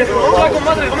 Allez,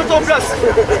 remets-toi en place.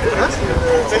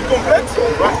 C'est une complète?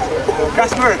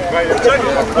 Casper.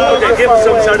 Okay, give us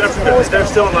some South Africans. They're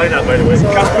still in line up, by the way.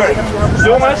 Casper.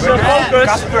 Jongens, focus.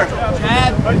 Casper.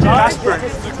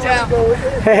 Casper.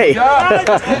 Hey,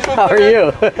 how are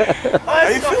you?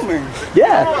 Are you filming?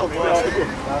 Yeah.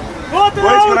 Where's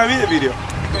gonna be the video?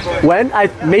 When?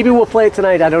 Maybe we'll play it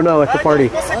tonight. I don't know at the party,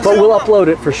 but we'll upload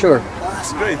it for sure.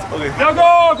 That's great. Okay.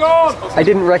 Go! I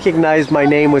didn't recognize my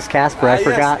name was Casper. I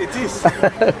forgot. Yes, it is.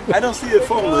 I don't see the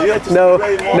phone. You have to No,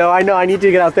 play more. no, I know. I need to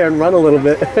get out there and run a little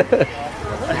bit.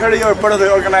 I heard you're part of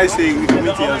the organizing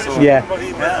committee and so on. Yeah.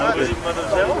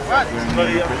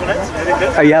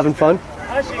 Are you having fun?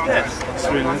 It's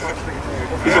really nice.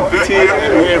 It's a pity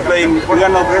we're playing. We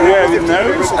are with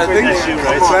nerves, I think.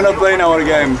 We're not playing our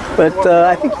game. But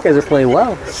I think you guys are playing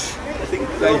well. I think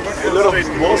like a lot of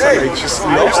balls are like just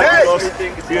lost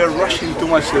because we are rushing too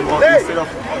much the ball instead of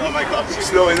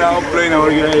slowing down, playing our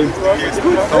game.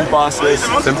 Don't passes.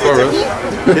 Same for us.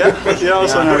 Yeah,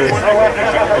 also nervous.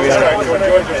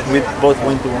 We both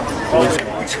went to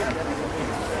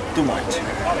too much.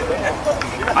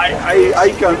 I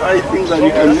think that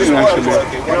you can win actually.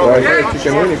 Well, I think you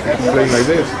can win if you play like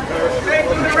this.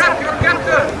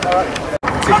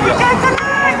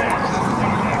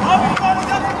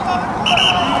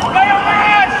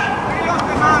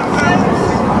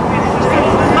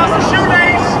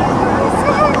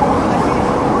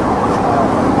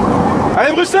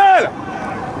 Allez Bruxelles!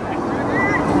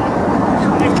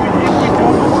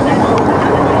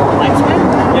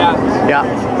 Yeah.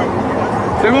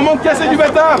 C'est le moment de casser du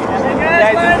bâtard!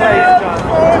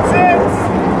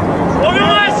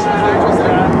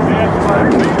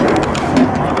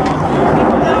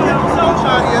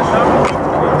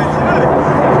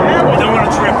 We don't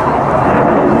want to trip.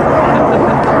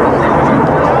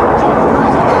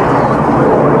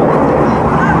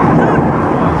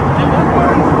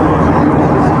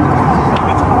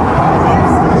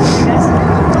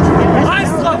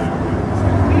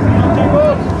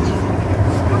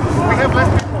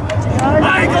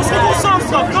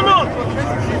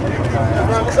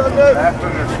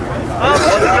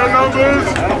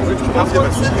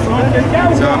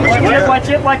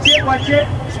 Watch it.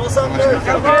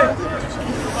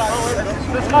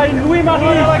 Dat ga je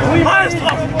Louis-Marie. Achteruit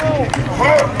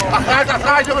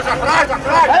jongens, achteruit!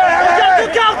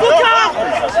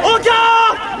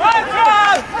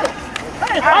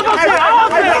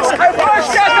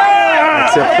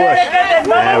 It's a push.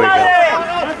 There we go.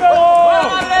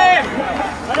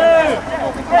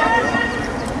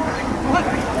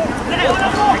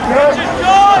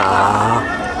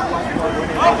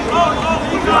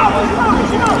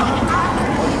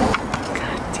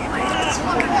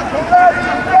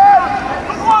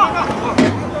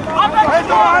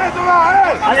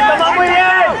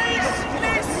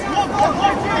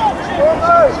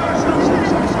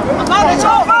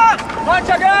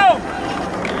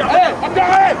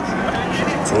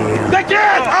 Take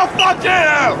it! I'll fuck you!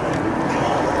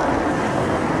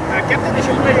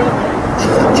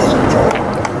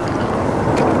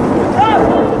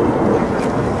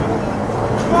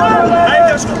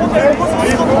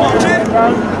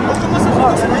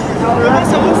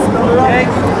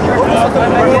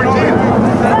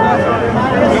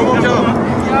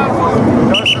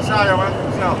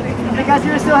 Hey guys,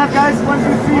 you still have guys 1, 2,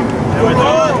 3.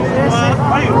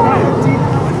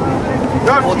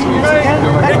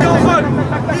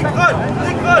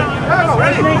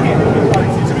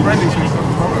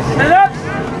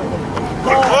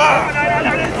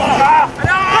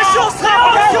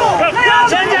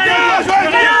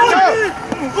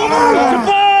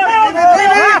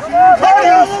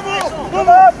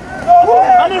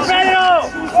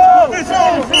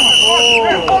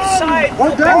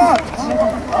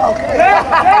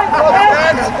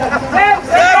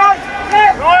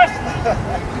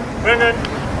 Brennan,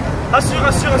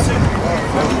 assure.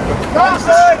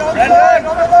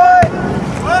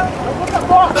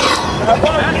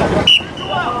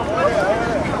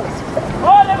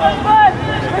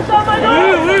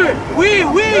 Oui.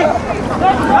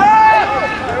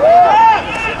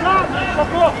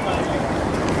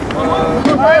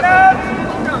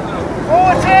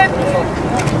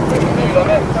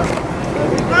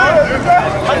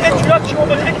 Allez, tu loques, tu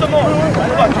m'envoies directement. Tu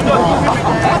loques.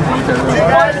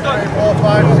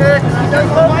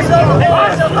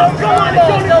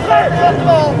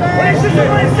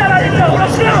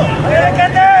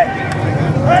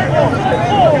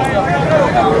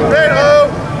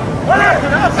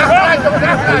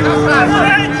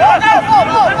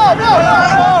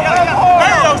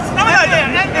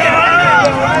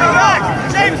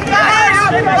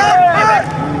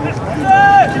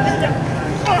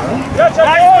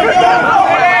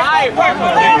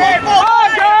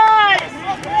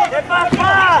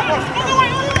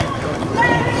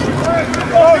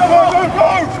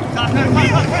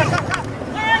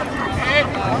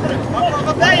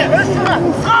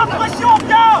 Frappe, pression,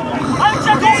 viens. Avec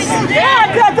la gauche.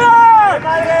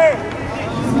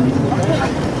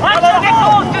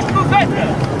 Viens, qu'est-ce que vous faites?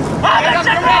 Avec la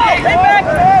gauche.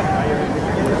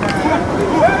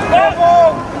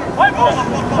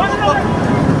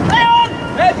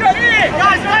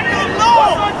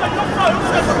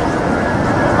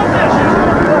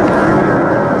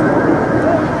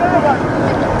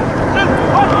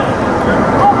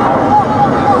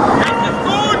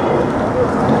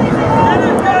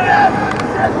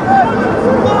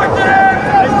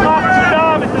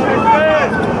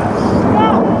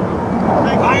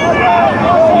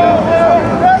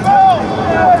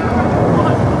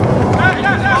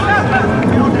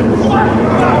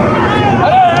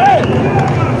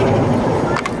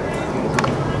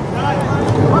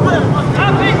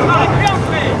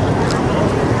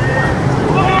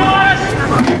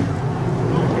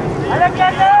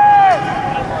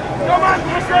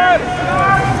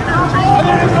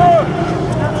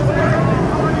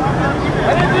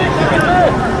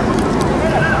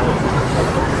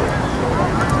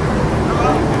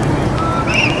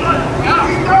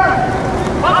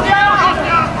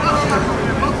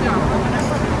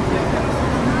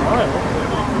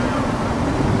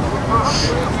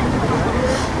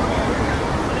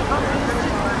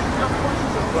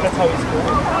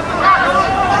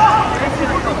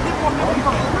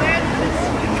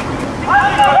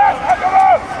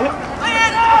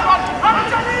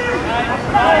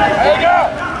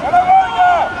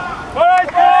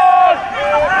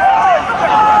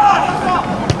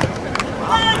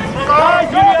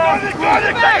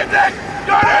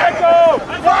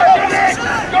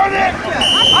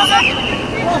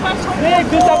 Nick,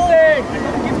 do something!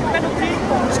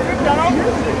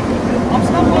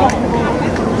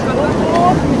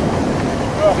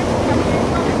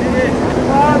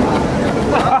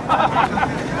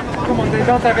 Come on, they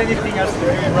don't have anything else to do.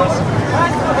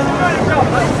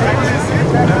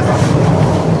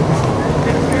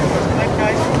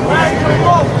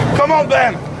 Come on,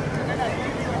 Ben!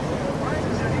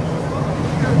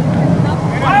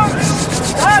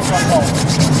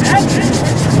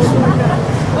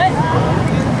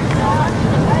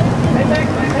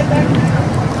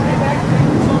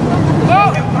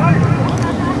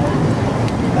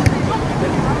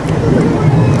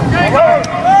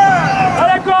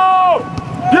 Allez, go!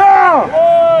 Yeah!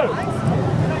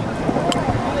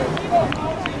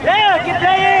 Yeah, get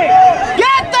there!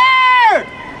 Get there!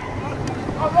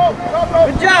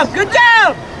 Good job, good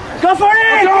job! Go for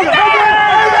it! Go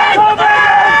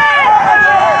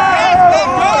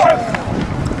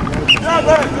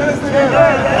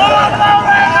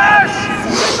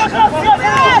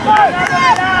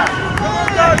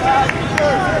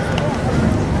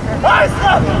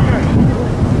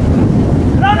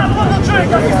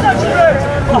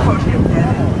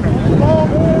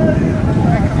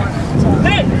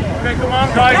Okay, come on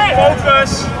guys,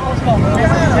 focus!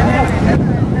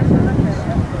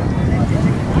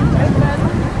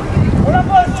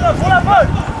 Pour la balle!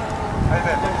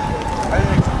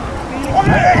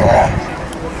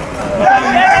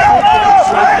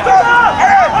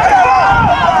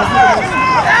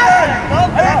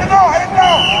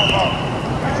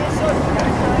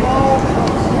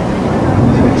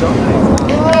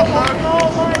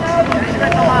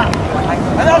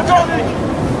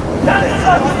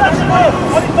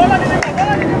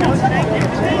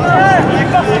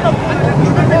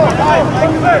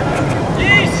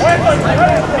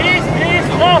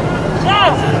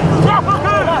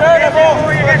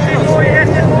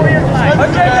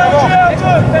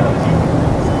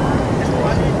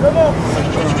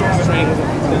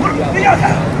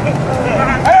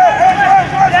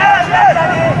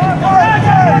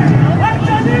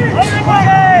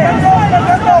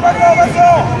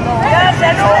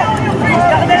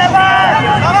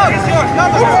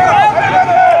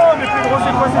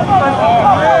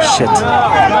 Shit.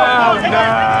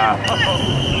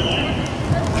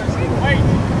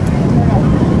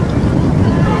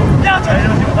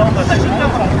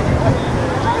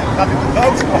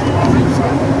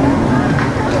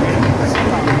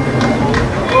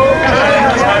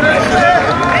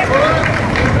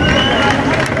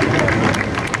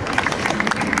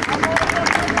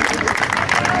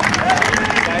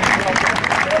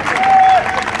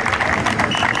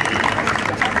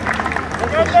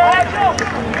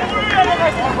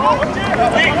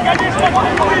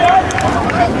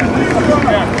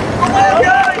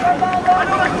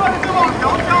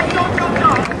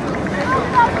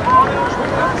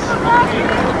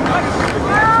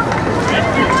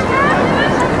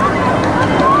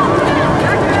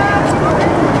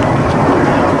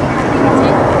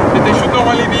 Dit is je toch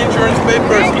wel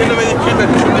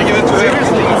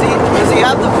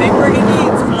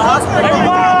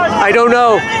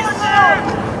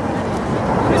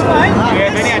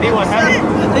Any idea what happened?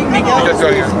 I think Miguel was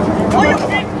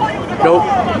Nope.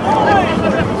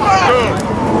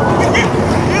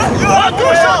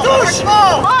 Touche!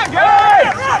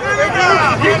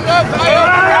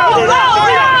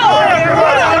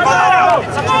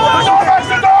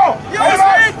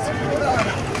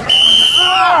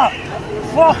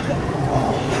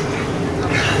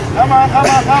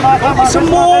 some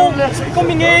more,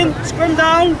 coming in, scrum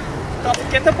down,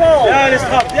 get the ball. Ja, det är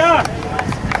straff, ja!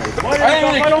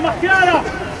 Ballon marqué là!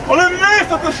 On le met,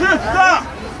 ça te chute, là!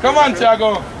 Come on,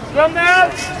 Thiago! Scrum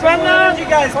down, you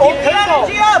guys, keep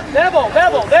energy up. Level.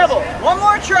 One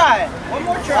more try.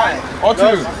 Or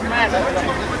two.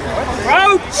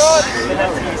 Crouch.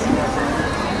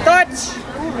 Touch.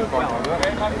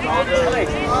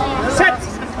 Set.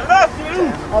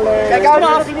 Kijk uit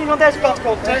als hij niet van deze kant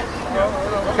komt, hè.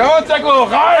 Come on, Thiago,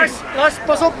 rise! Ras,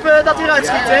 pas op dat hij eruit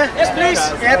schiet, hè. Yes, please.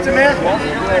 Je hebt hem, hè.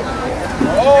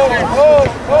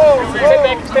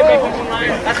 Stay back.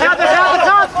 Hij gaat.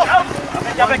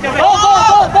 Bal.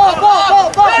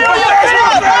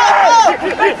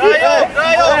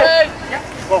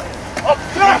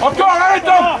 Encore, allez,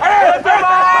 Tom! Allez,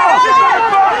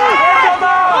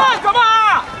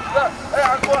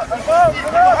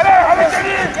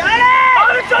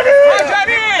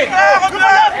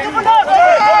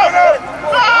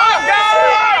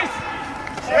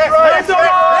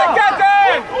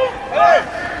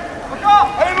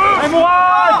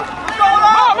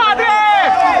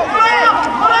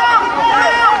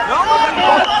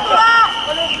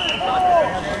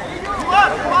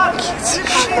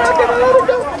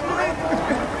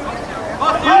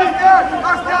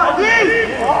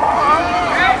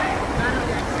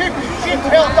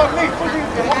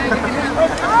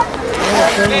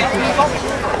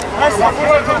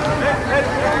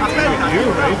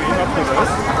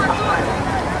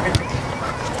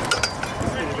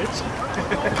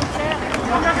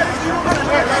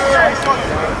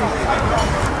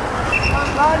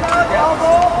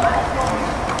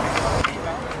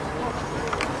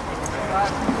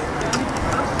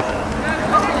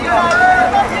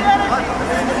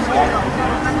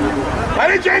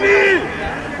 Allez, Jenny!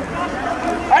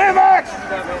 Allez, Max!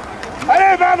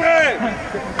 Allez, Vandré!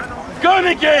 Go,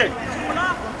 Nicky!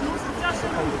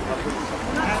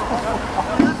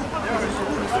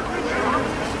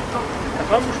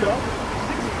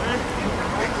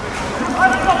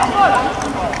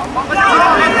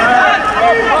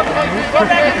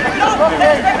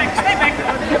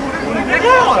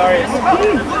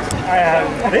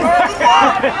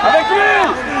 Avec lui!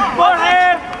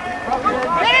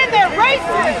 Get in there, race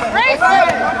it!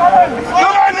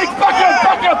 Come on, Nick, pakken!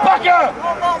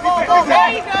 There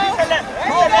you go!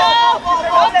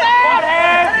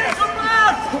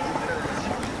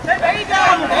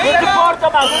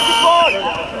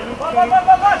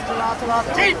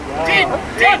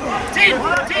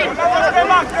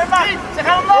 Ze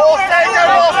gaan omhoog!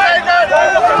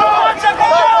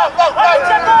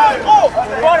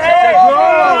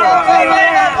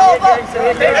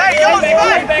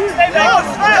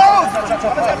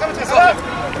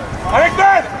 Avec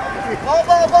Ben! Bal!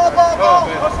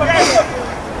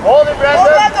 Hold it, Brandon!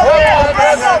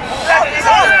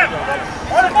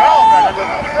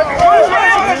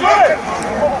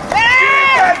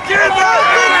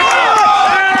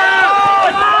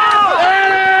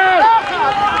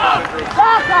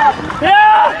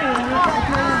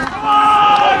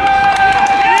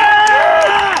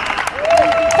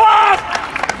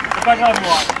 C'est pas grave,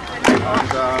 moi.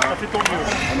 Ça fait ton mieux.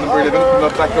 Number 11 could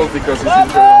not tackle because he's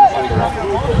injured on the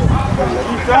shoulder.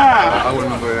 I will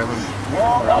number 11.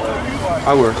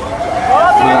 Our.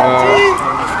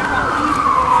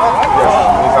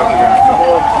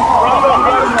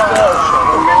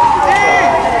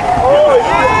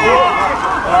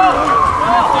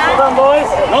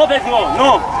 Non, Bethmo,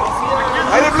 non.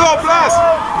 Allez, Bleu en place!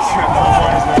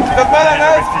 Tu donnes pas la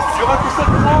neige? Tu auras tout ça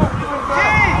de moi?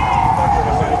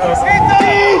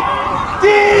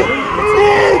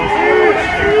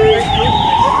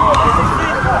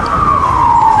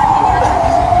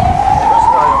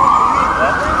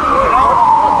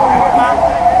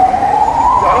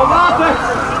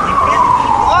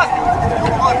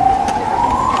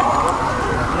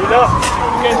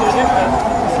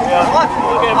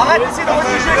 Arrête d'essayer de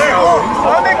réfugier, c'est gros.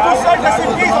 Un mec tout seul, t'as ses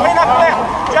pieds, ils ont rien à faire.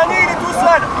 Gianni, il est tout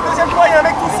seul. Deuxième fois, il y a un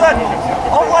mec tout seul.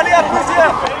 Envoie-les à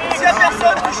plusieurs. S'il y a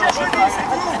personne, tu cherches le 10, c'est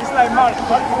tout. Vous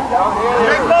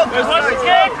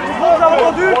avez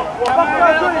entendu? Partez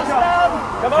un peu, les gars.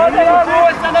 Camarades,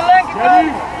 allez, c'est un link.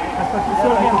 Gianni.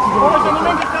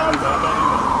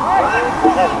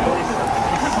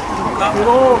 C'est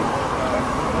bon.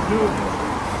 Ouais,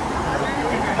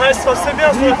 c'est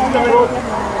bien sur la foot, mais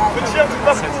faut dire du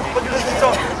parcours, pas du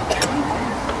résultat.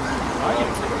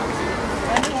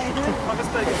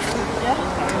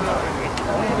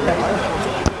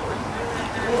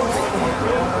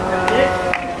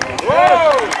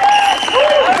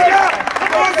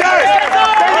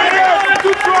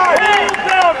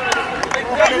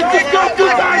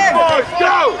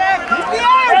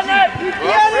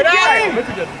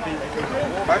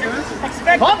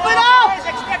 Pump it up!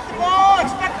 Expect the ball!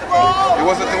 Expect the ball! It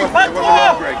wasn't a long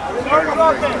break.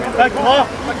 Back droit,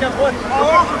 back à droite.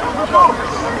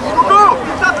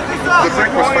 The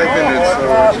break was 5 minutes.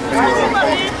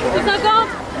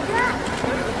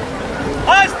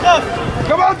 Allez, Straffe!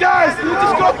 Come on, guys! You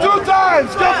just got 2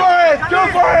 times! Go for it! Go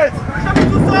for it!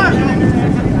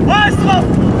 Allez, Straffe!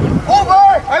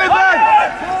 Over! Allez, Ben!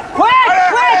 Quick!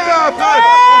 Quick!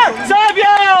 Ça va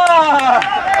bien!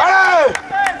 Allez!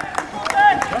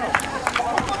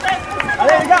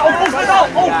 Allez, les gars, on pousse dedans!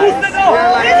 On pousse dedans!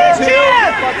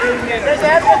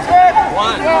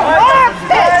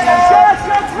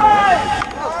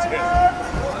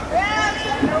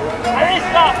 Allez,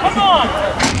 Straffe, come on!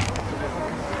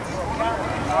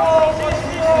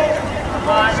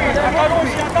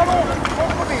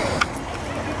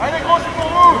 Allez, gros, c'est pour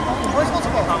vous!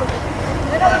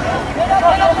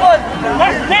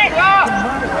 Nick!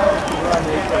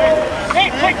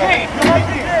 Nick, Nick, Nick!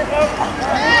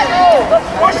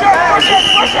 Push it, push it,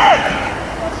 push it!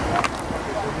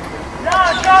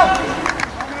 Yeah, go!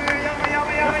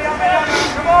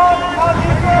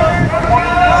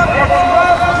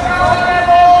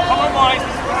 Come on, boys!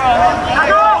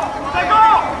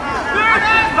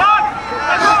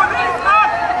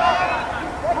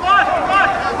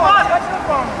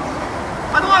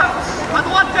 À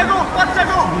droite, Thiago!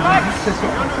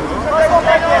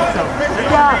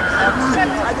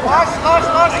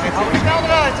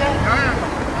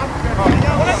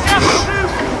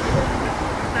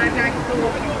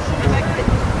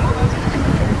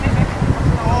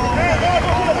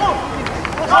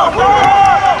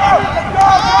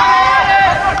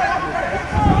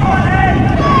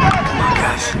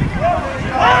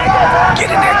 Get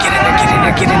in there, get in there, get in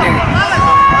there, get in there.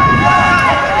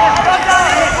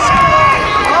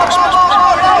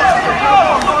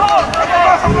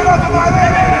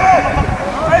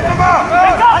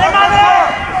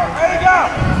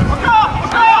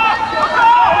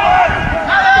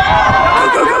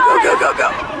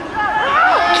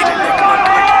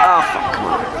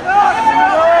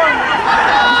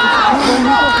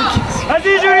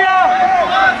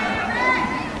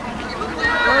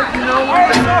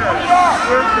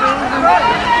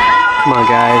 Come on,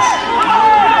 guys.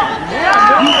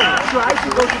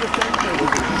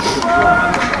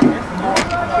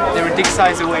 They were dick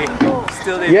size away.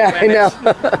 Still they Yeah, I know.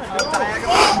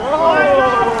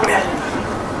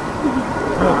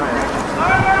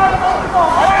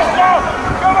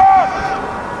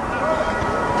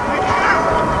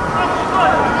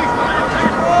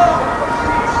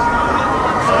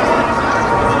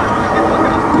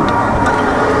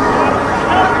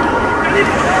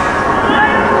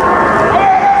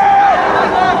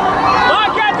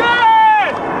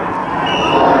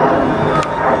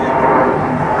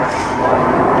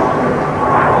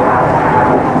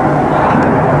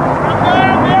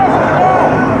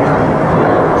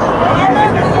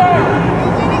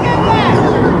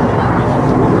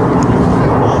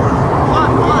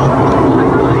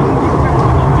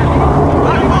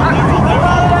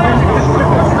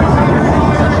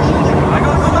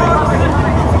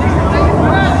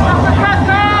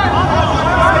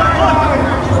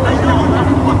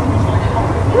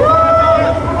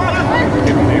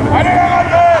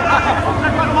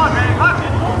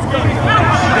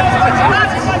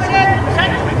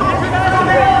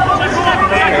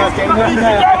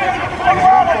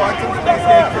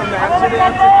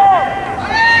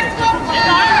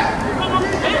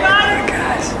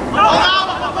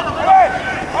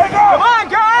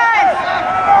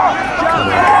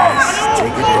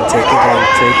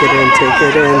 Take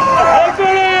it in.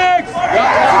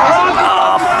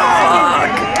 Oh,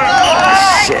 fuck.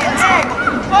 Shit.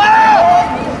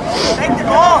 Take the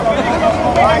ball!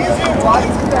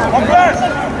 En place!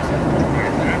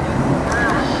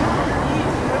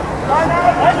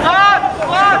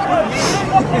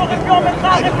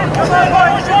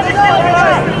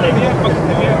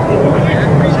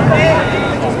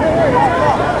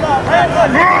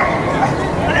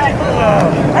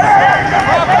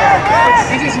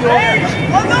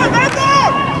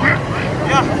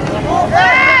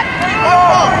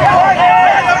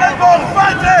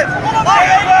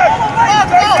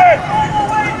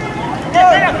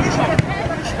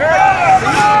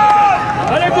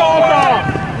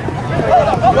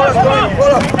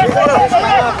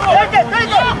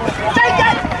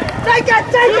 Take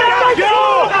it!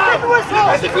 Go! Take the whistle!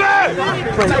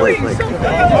 Play.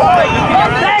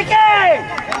 Take it!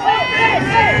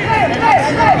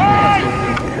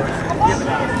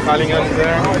 Callingham is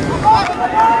there.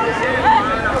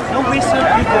 No whistle,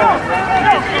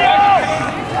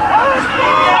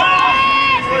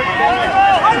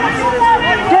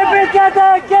 keep it,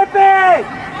 Ketten! Keep it!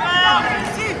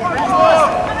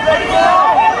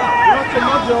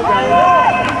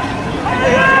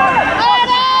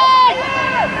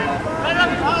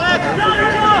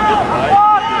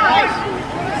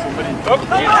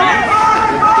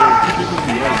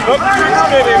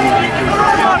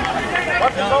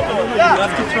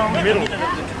 Middle.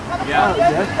 Yeah.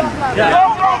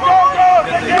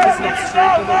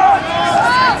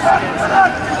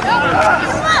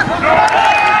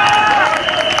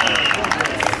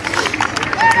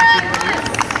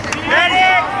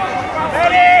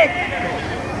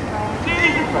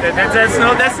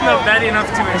 That's not bad enough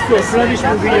to establish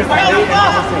movie.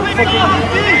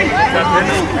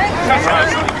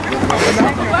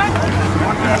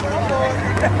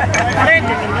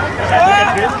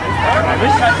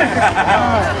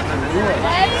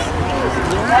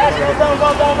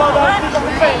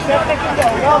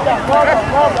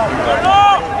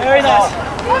 Very nice.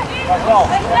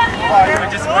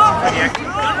 Just watching for the action.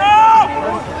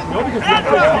 No, because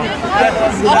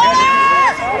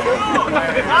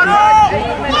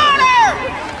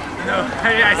no,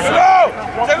 hey, I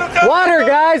saw. Water,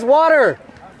 guys, water.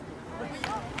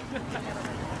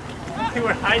 You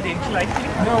were hiding, like.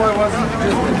 No, I wasn't.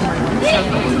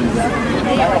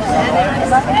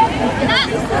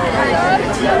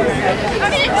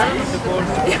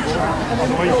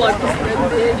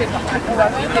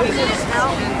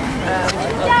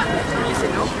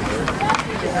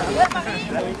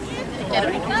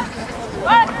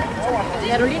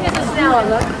 Caroline is a snelle,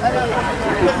 look.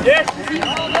 Yes.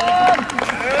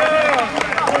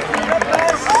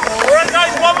 All right,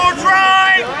 guys, one more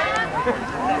try.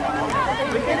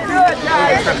 We can do it,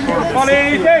 guys.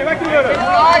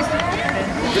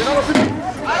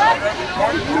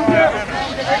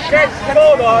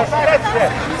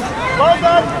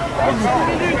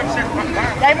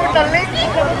 Jij moet naar links.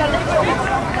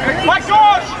 Mike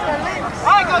George!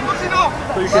 Hi, go, continue.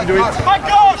 So you can do it. Mike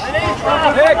George!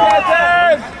 Hey,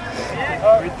 Ketten!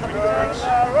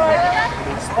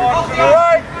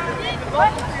 Alright.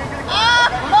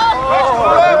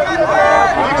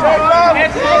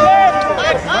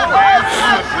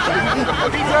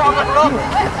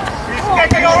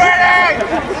 Kijk already!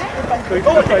 So if I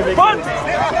make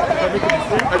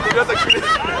I did not actually.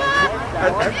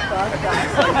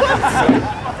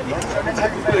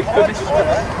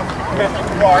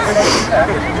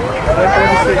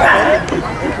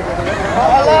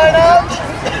 Line up!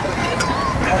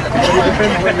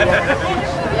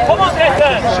 Come on,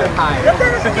 Ketten!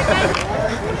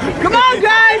 Come on,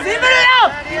 guys! Even it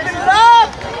up! Even it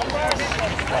up!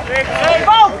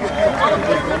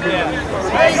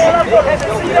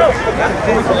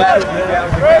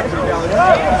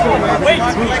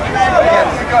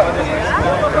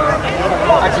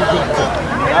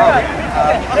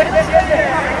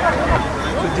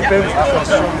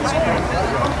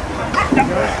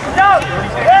 Go!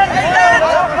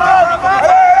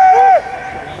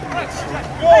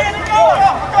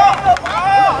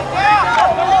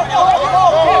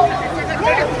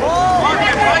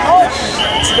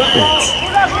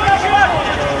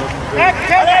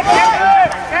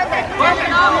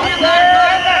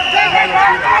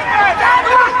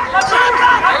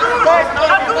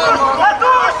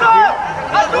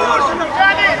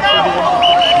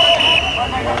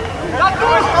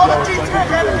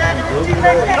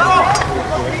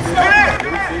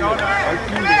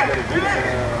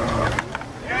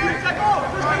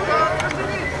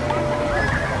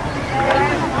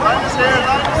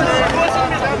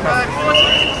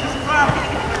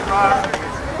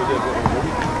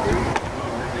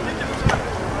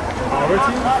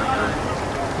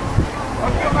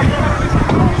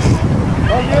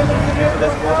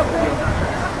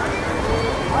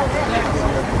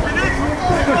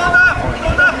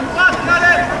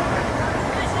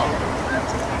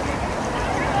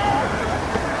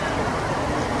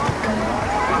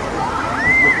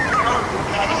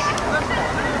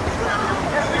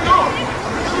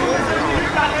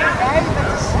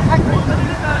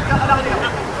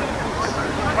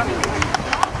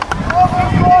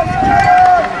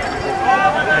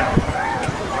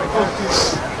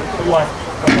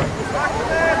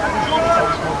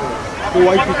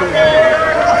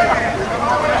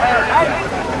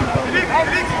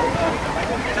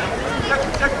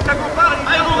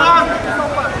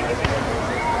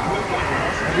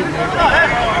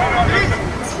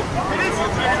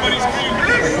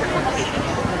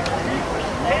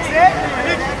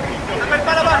 N'appelle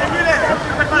pas la balle,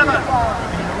 n'appelle pas la balle.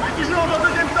 Toujours dans le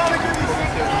deuxième temps avec le 10.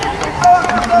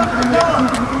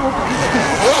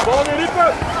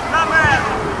 La merde.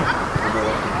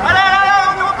 Allez,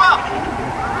 on y repart.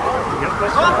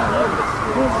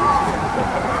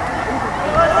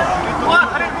 Droite,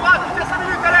 allez, droite, on tient 5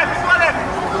 minutes, allez, laisse-toi aller.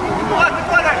 Droite,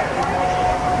 laisse-toi aller.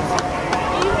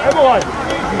 Et bon,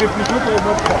 il est plutôt pour le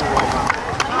mode 3.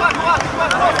 Droite, droite,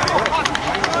 droite, droite,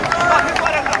 droite, laisse-toi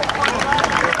aller.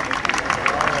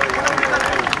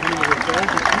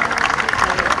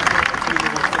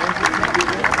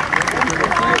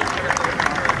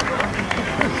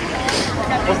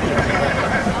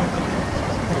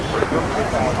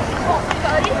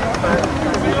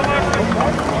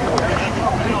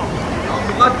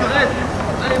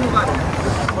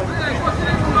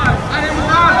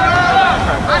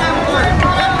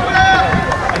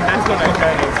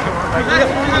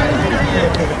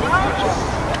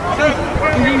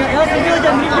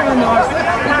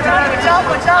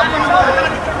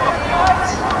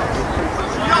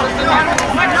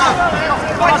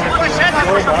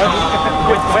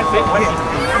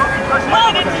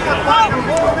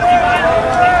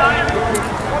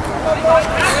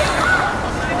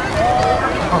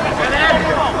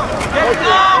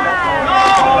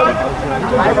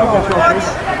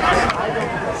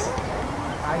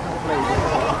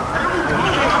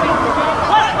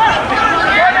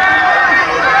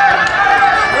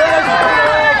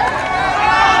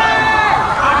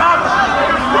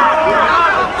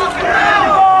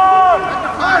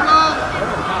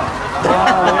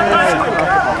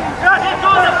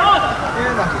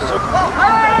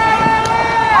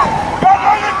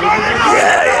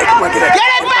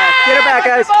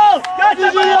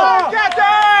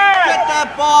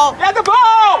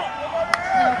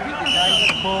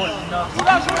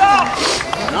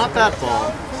 Not that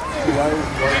ball.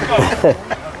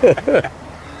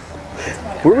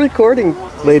 We're recording,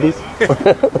 ladies.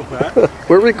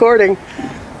 We're recording.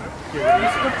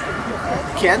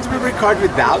 Can't we record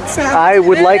without sound? I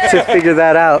would like to figure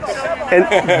that out. And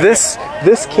this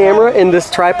camera and this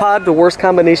tripod, the worst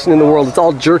combination in the world. It's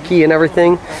all jerky and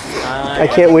everything. I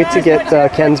can't wait to get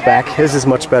Ken's back. His is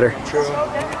much better.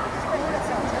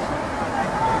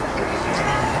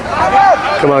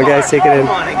 Come on, guys, take it in.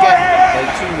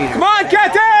 Come on,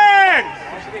 Ketten!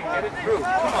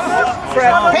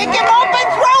 Pick him up and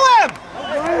throw him!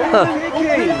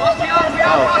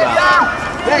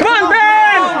 Come on,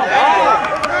 Ben!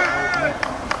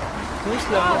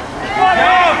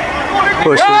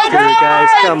 Push it through, guys.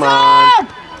 Come on.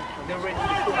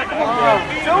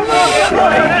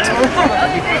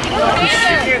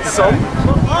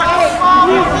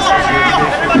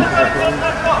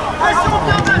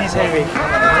 He's heavy.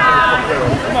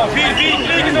 Come on,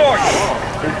 vliegen door.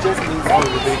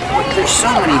 There's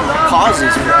so many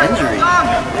causes for injury.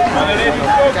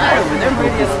 Guy over there,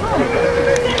 really?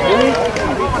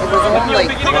 Like,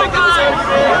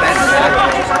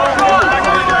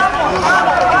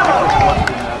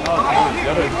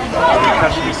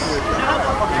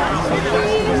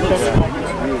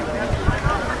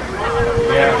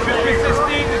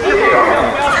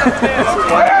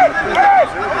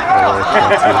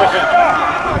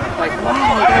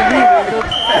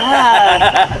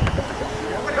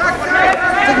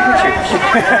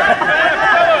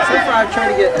 so far I'm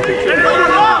trying to get a picture of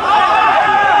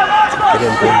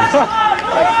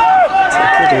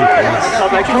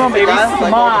it. Come on, baby,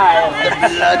 smile. The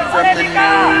blood from the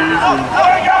nose.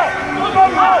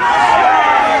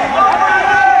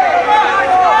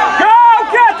 Go,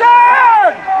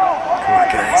 Ketten!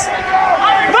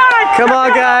 Come on,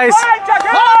 guys.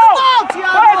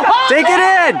 Take it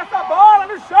in.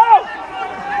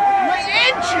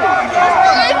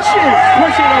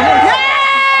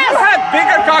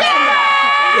 Bigger cock than that.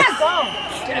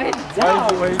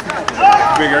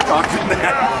 Bigger cock than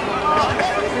that.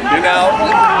 You know,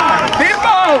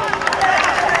 people.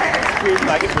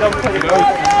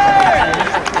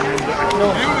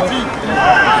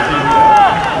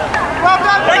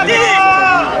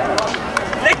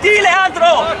 Leg die,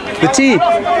 Leandro. The T.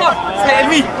 Hey,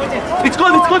 me. It's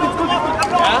good, it's good, it's good.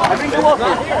 I think you want it.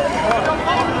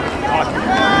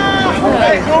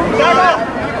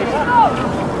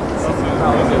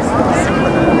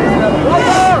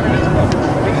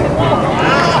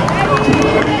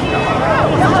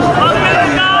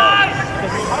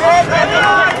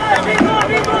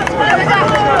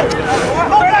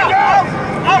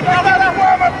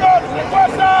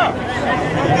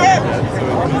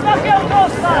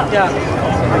 Yeah.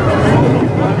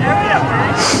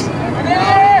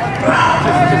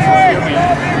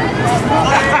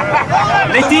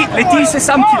 Letty, c'est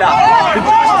Sam qui l'a.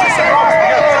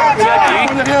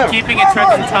 Keeping it track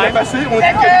on time. On a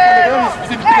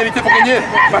dit qu'il y avait pour gagner.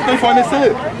 Maintenant, il faut un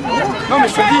essai. Non, mais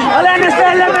je te dis. Allez, un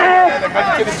essai, la main. La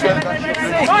gravité des Suèdes.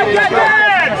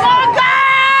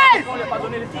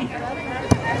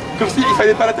 Comme s'il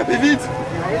fallait pas la taper vite.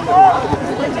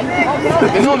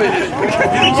 Mais non, mais.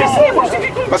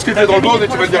 Parce que t'es dans le dos et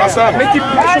tu vas le dire à ça. Mais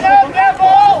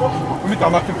t'as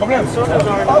remarqué le problème.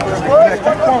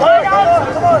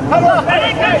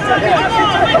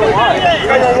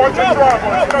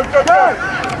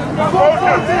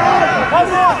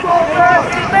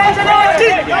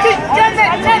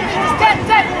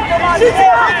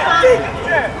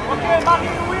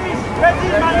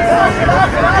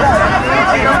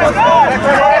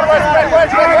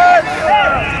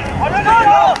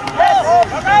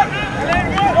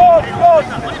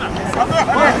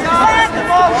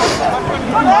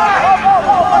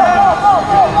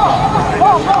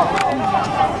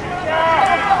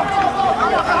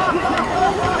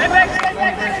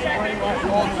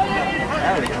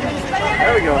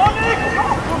 There we go.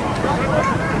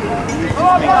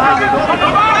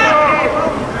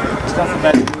 Straffe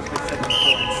Ketten.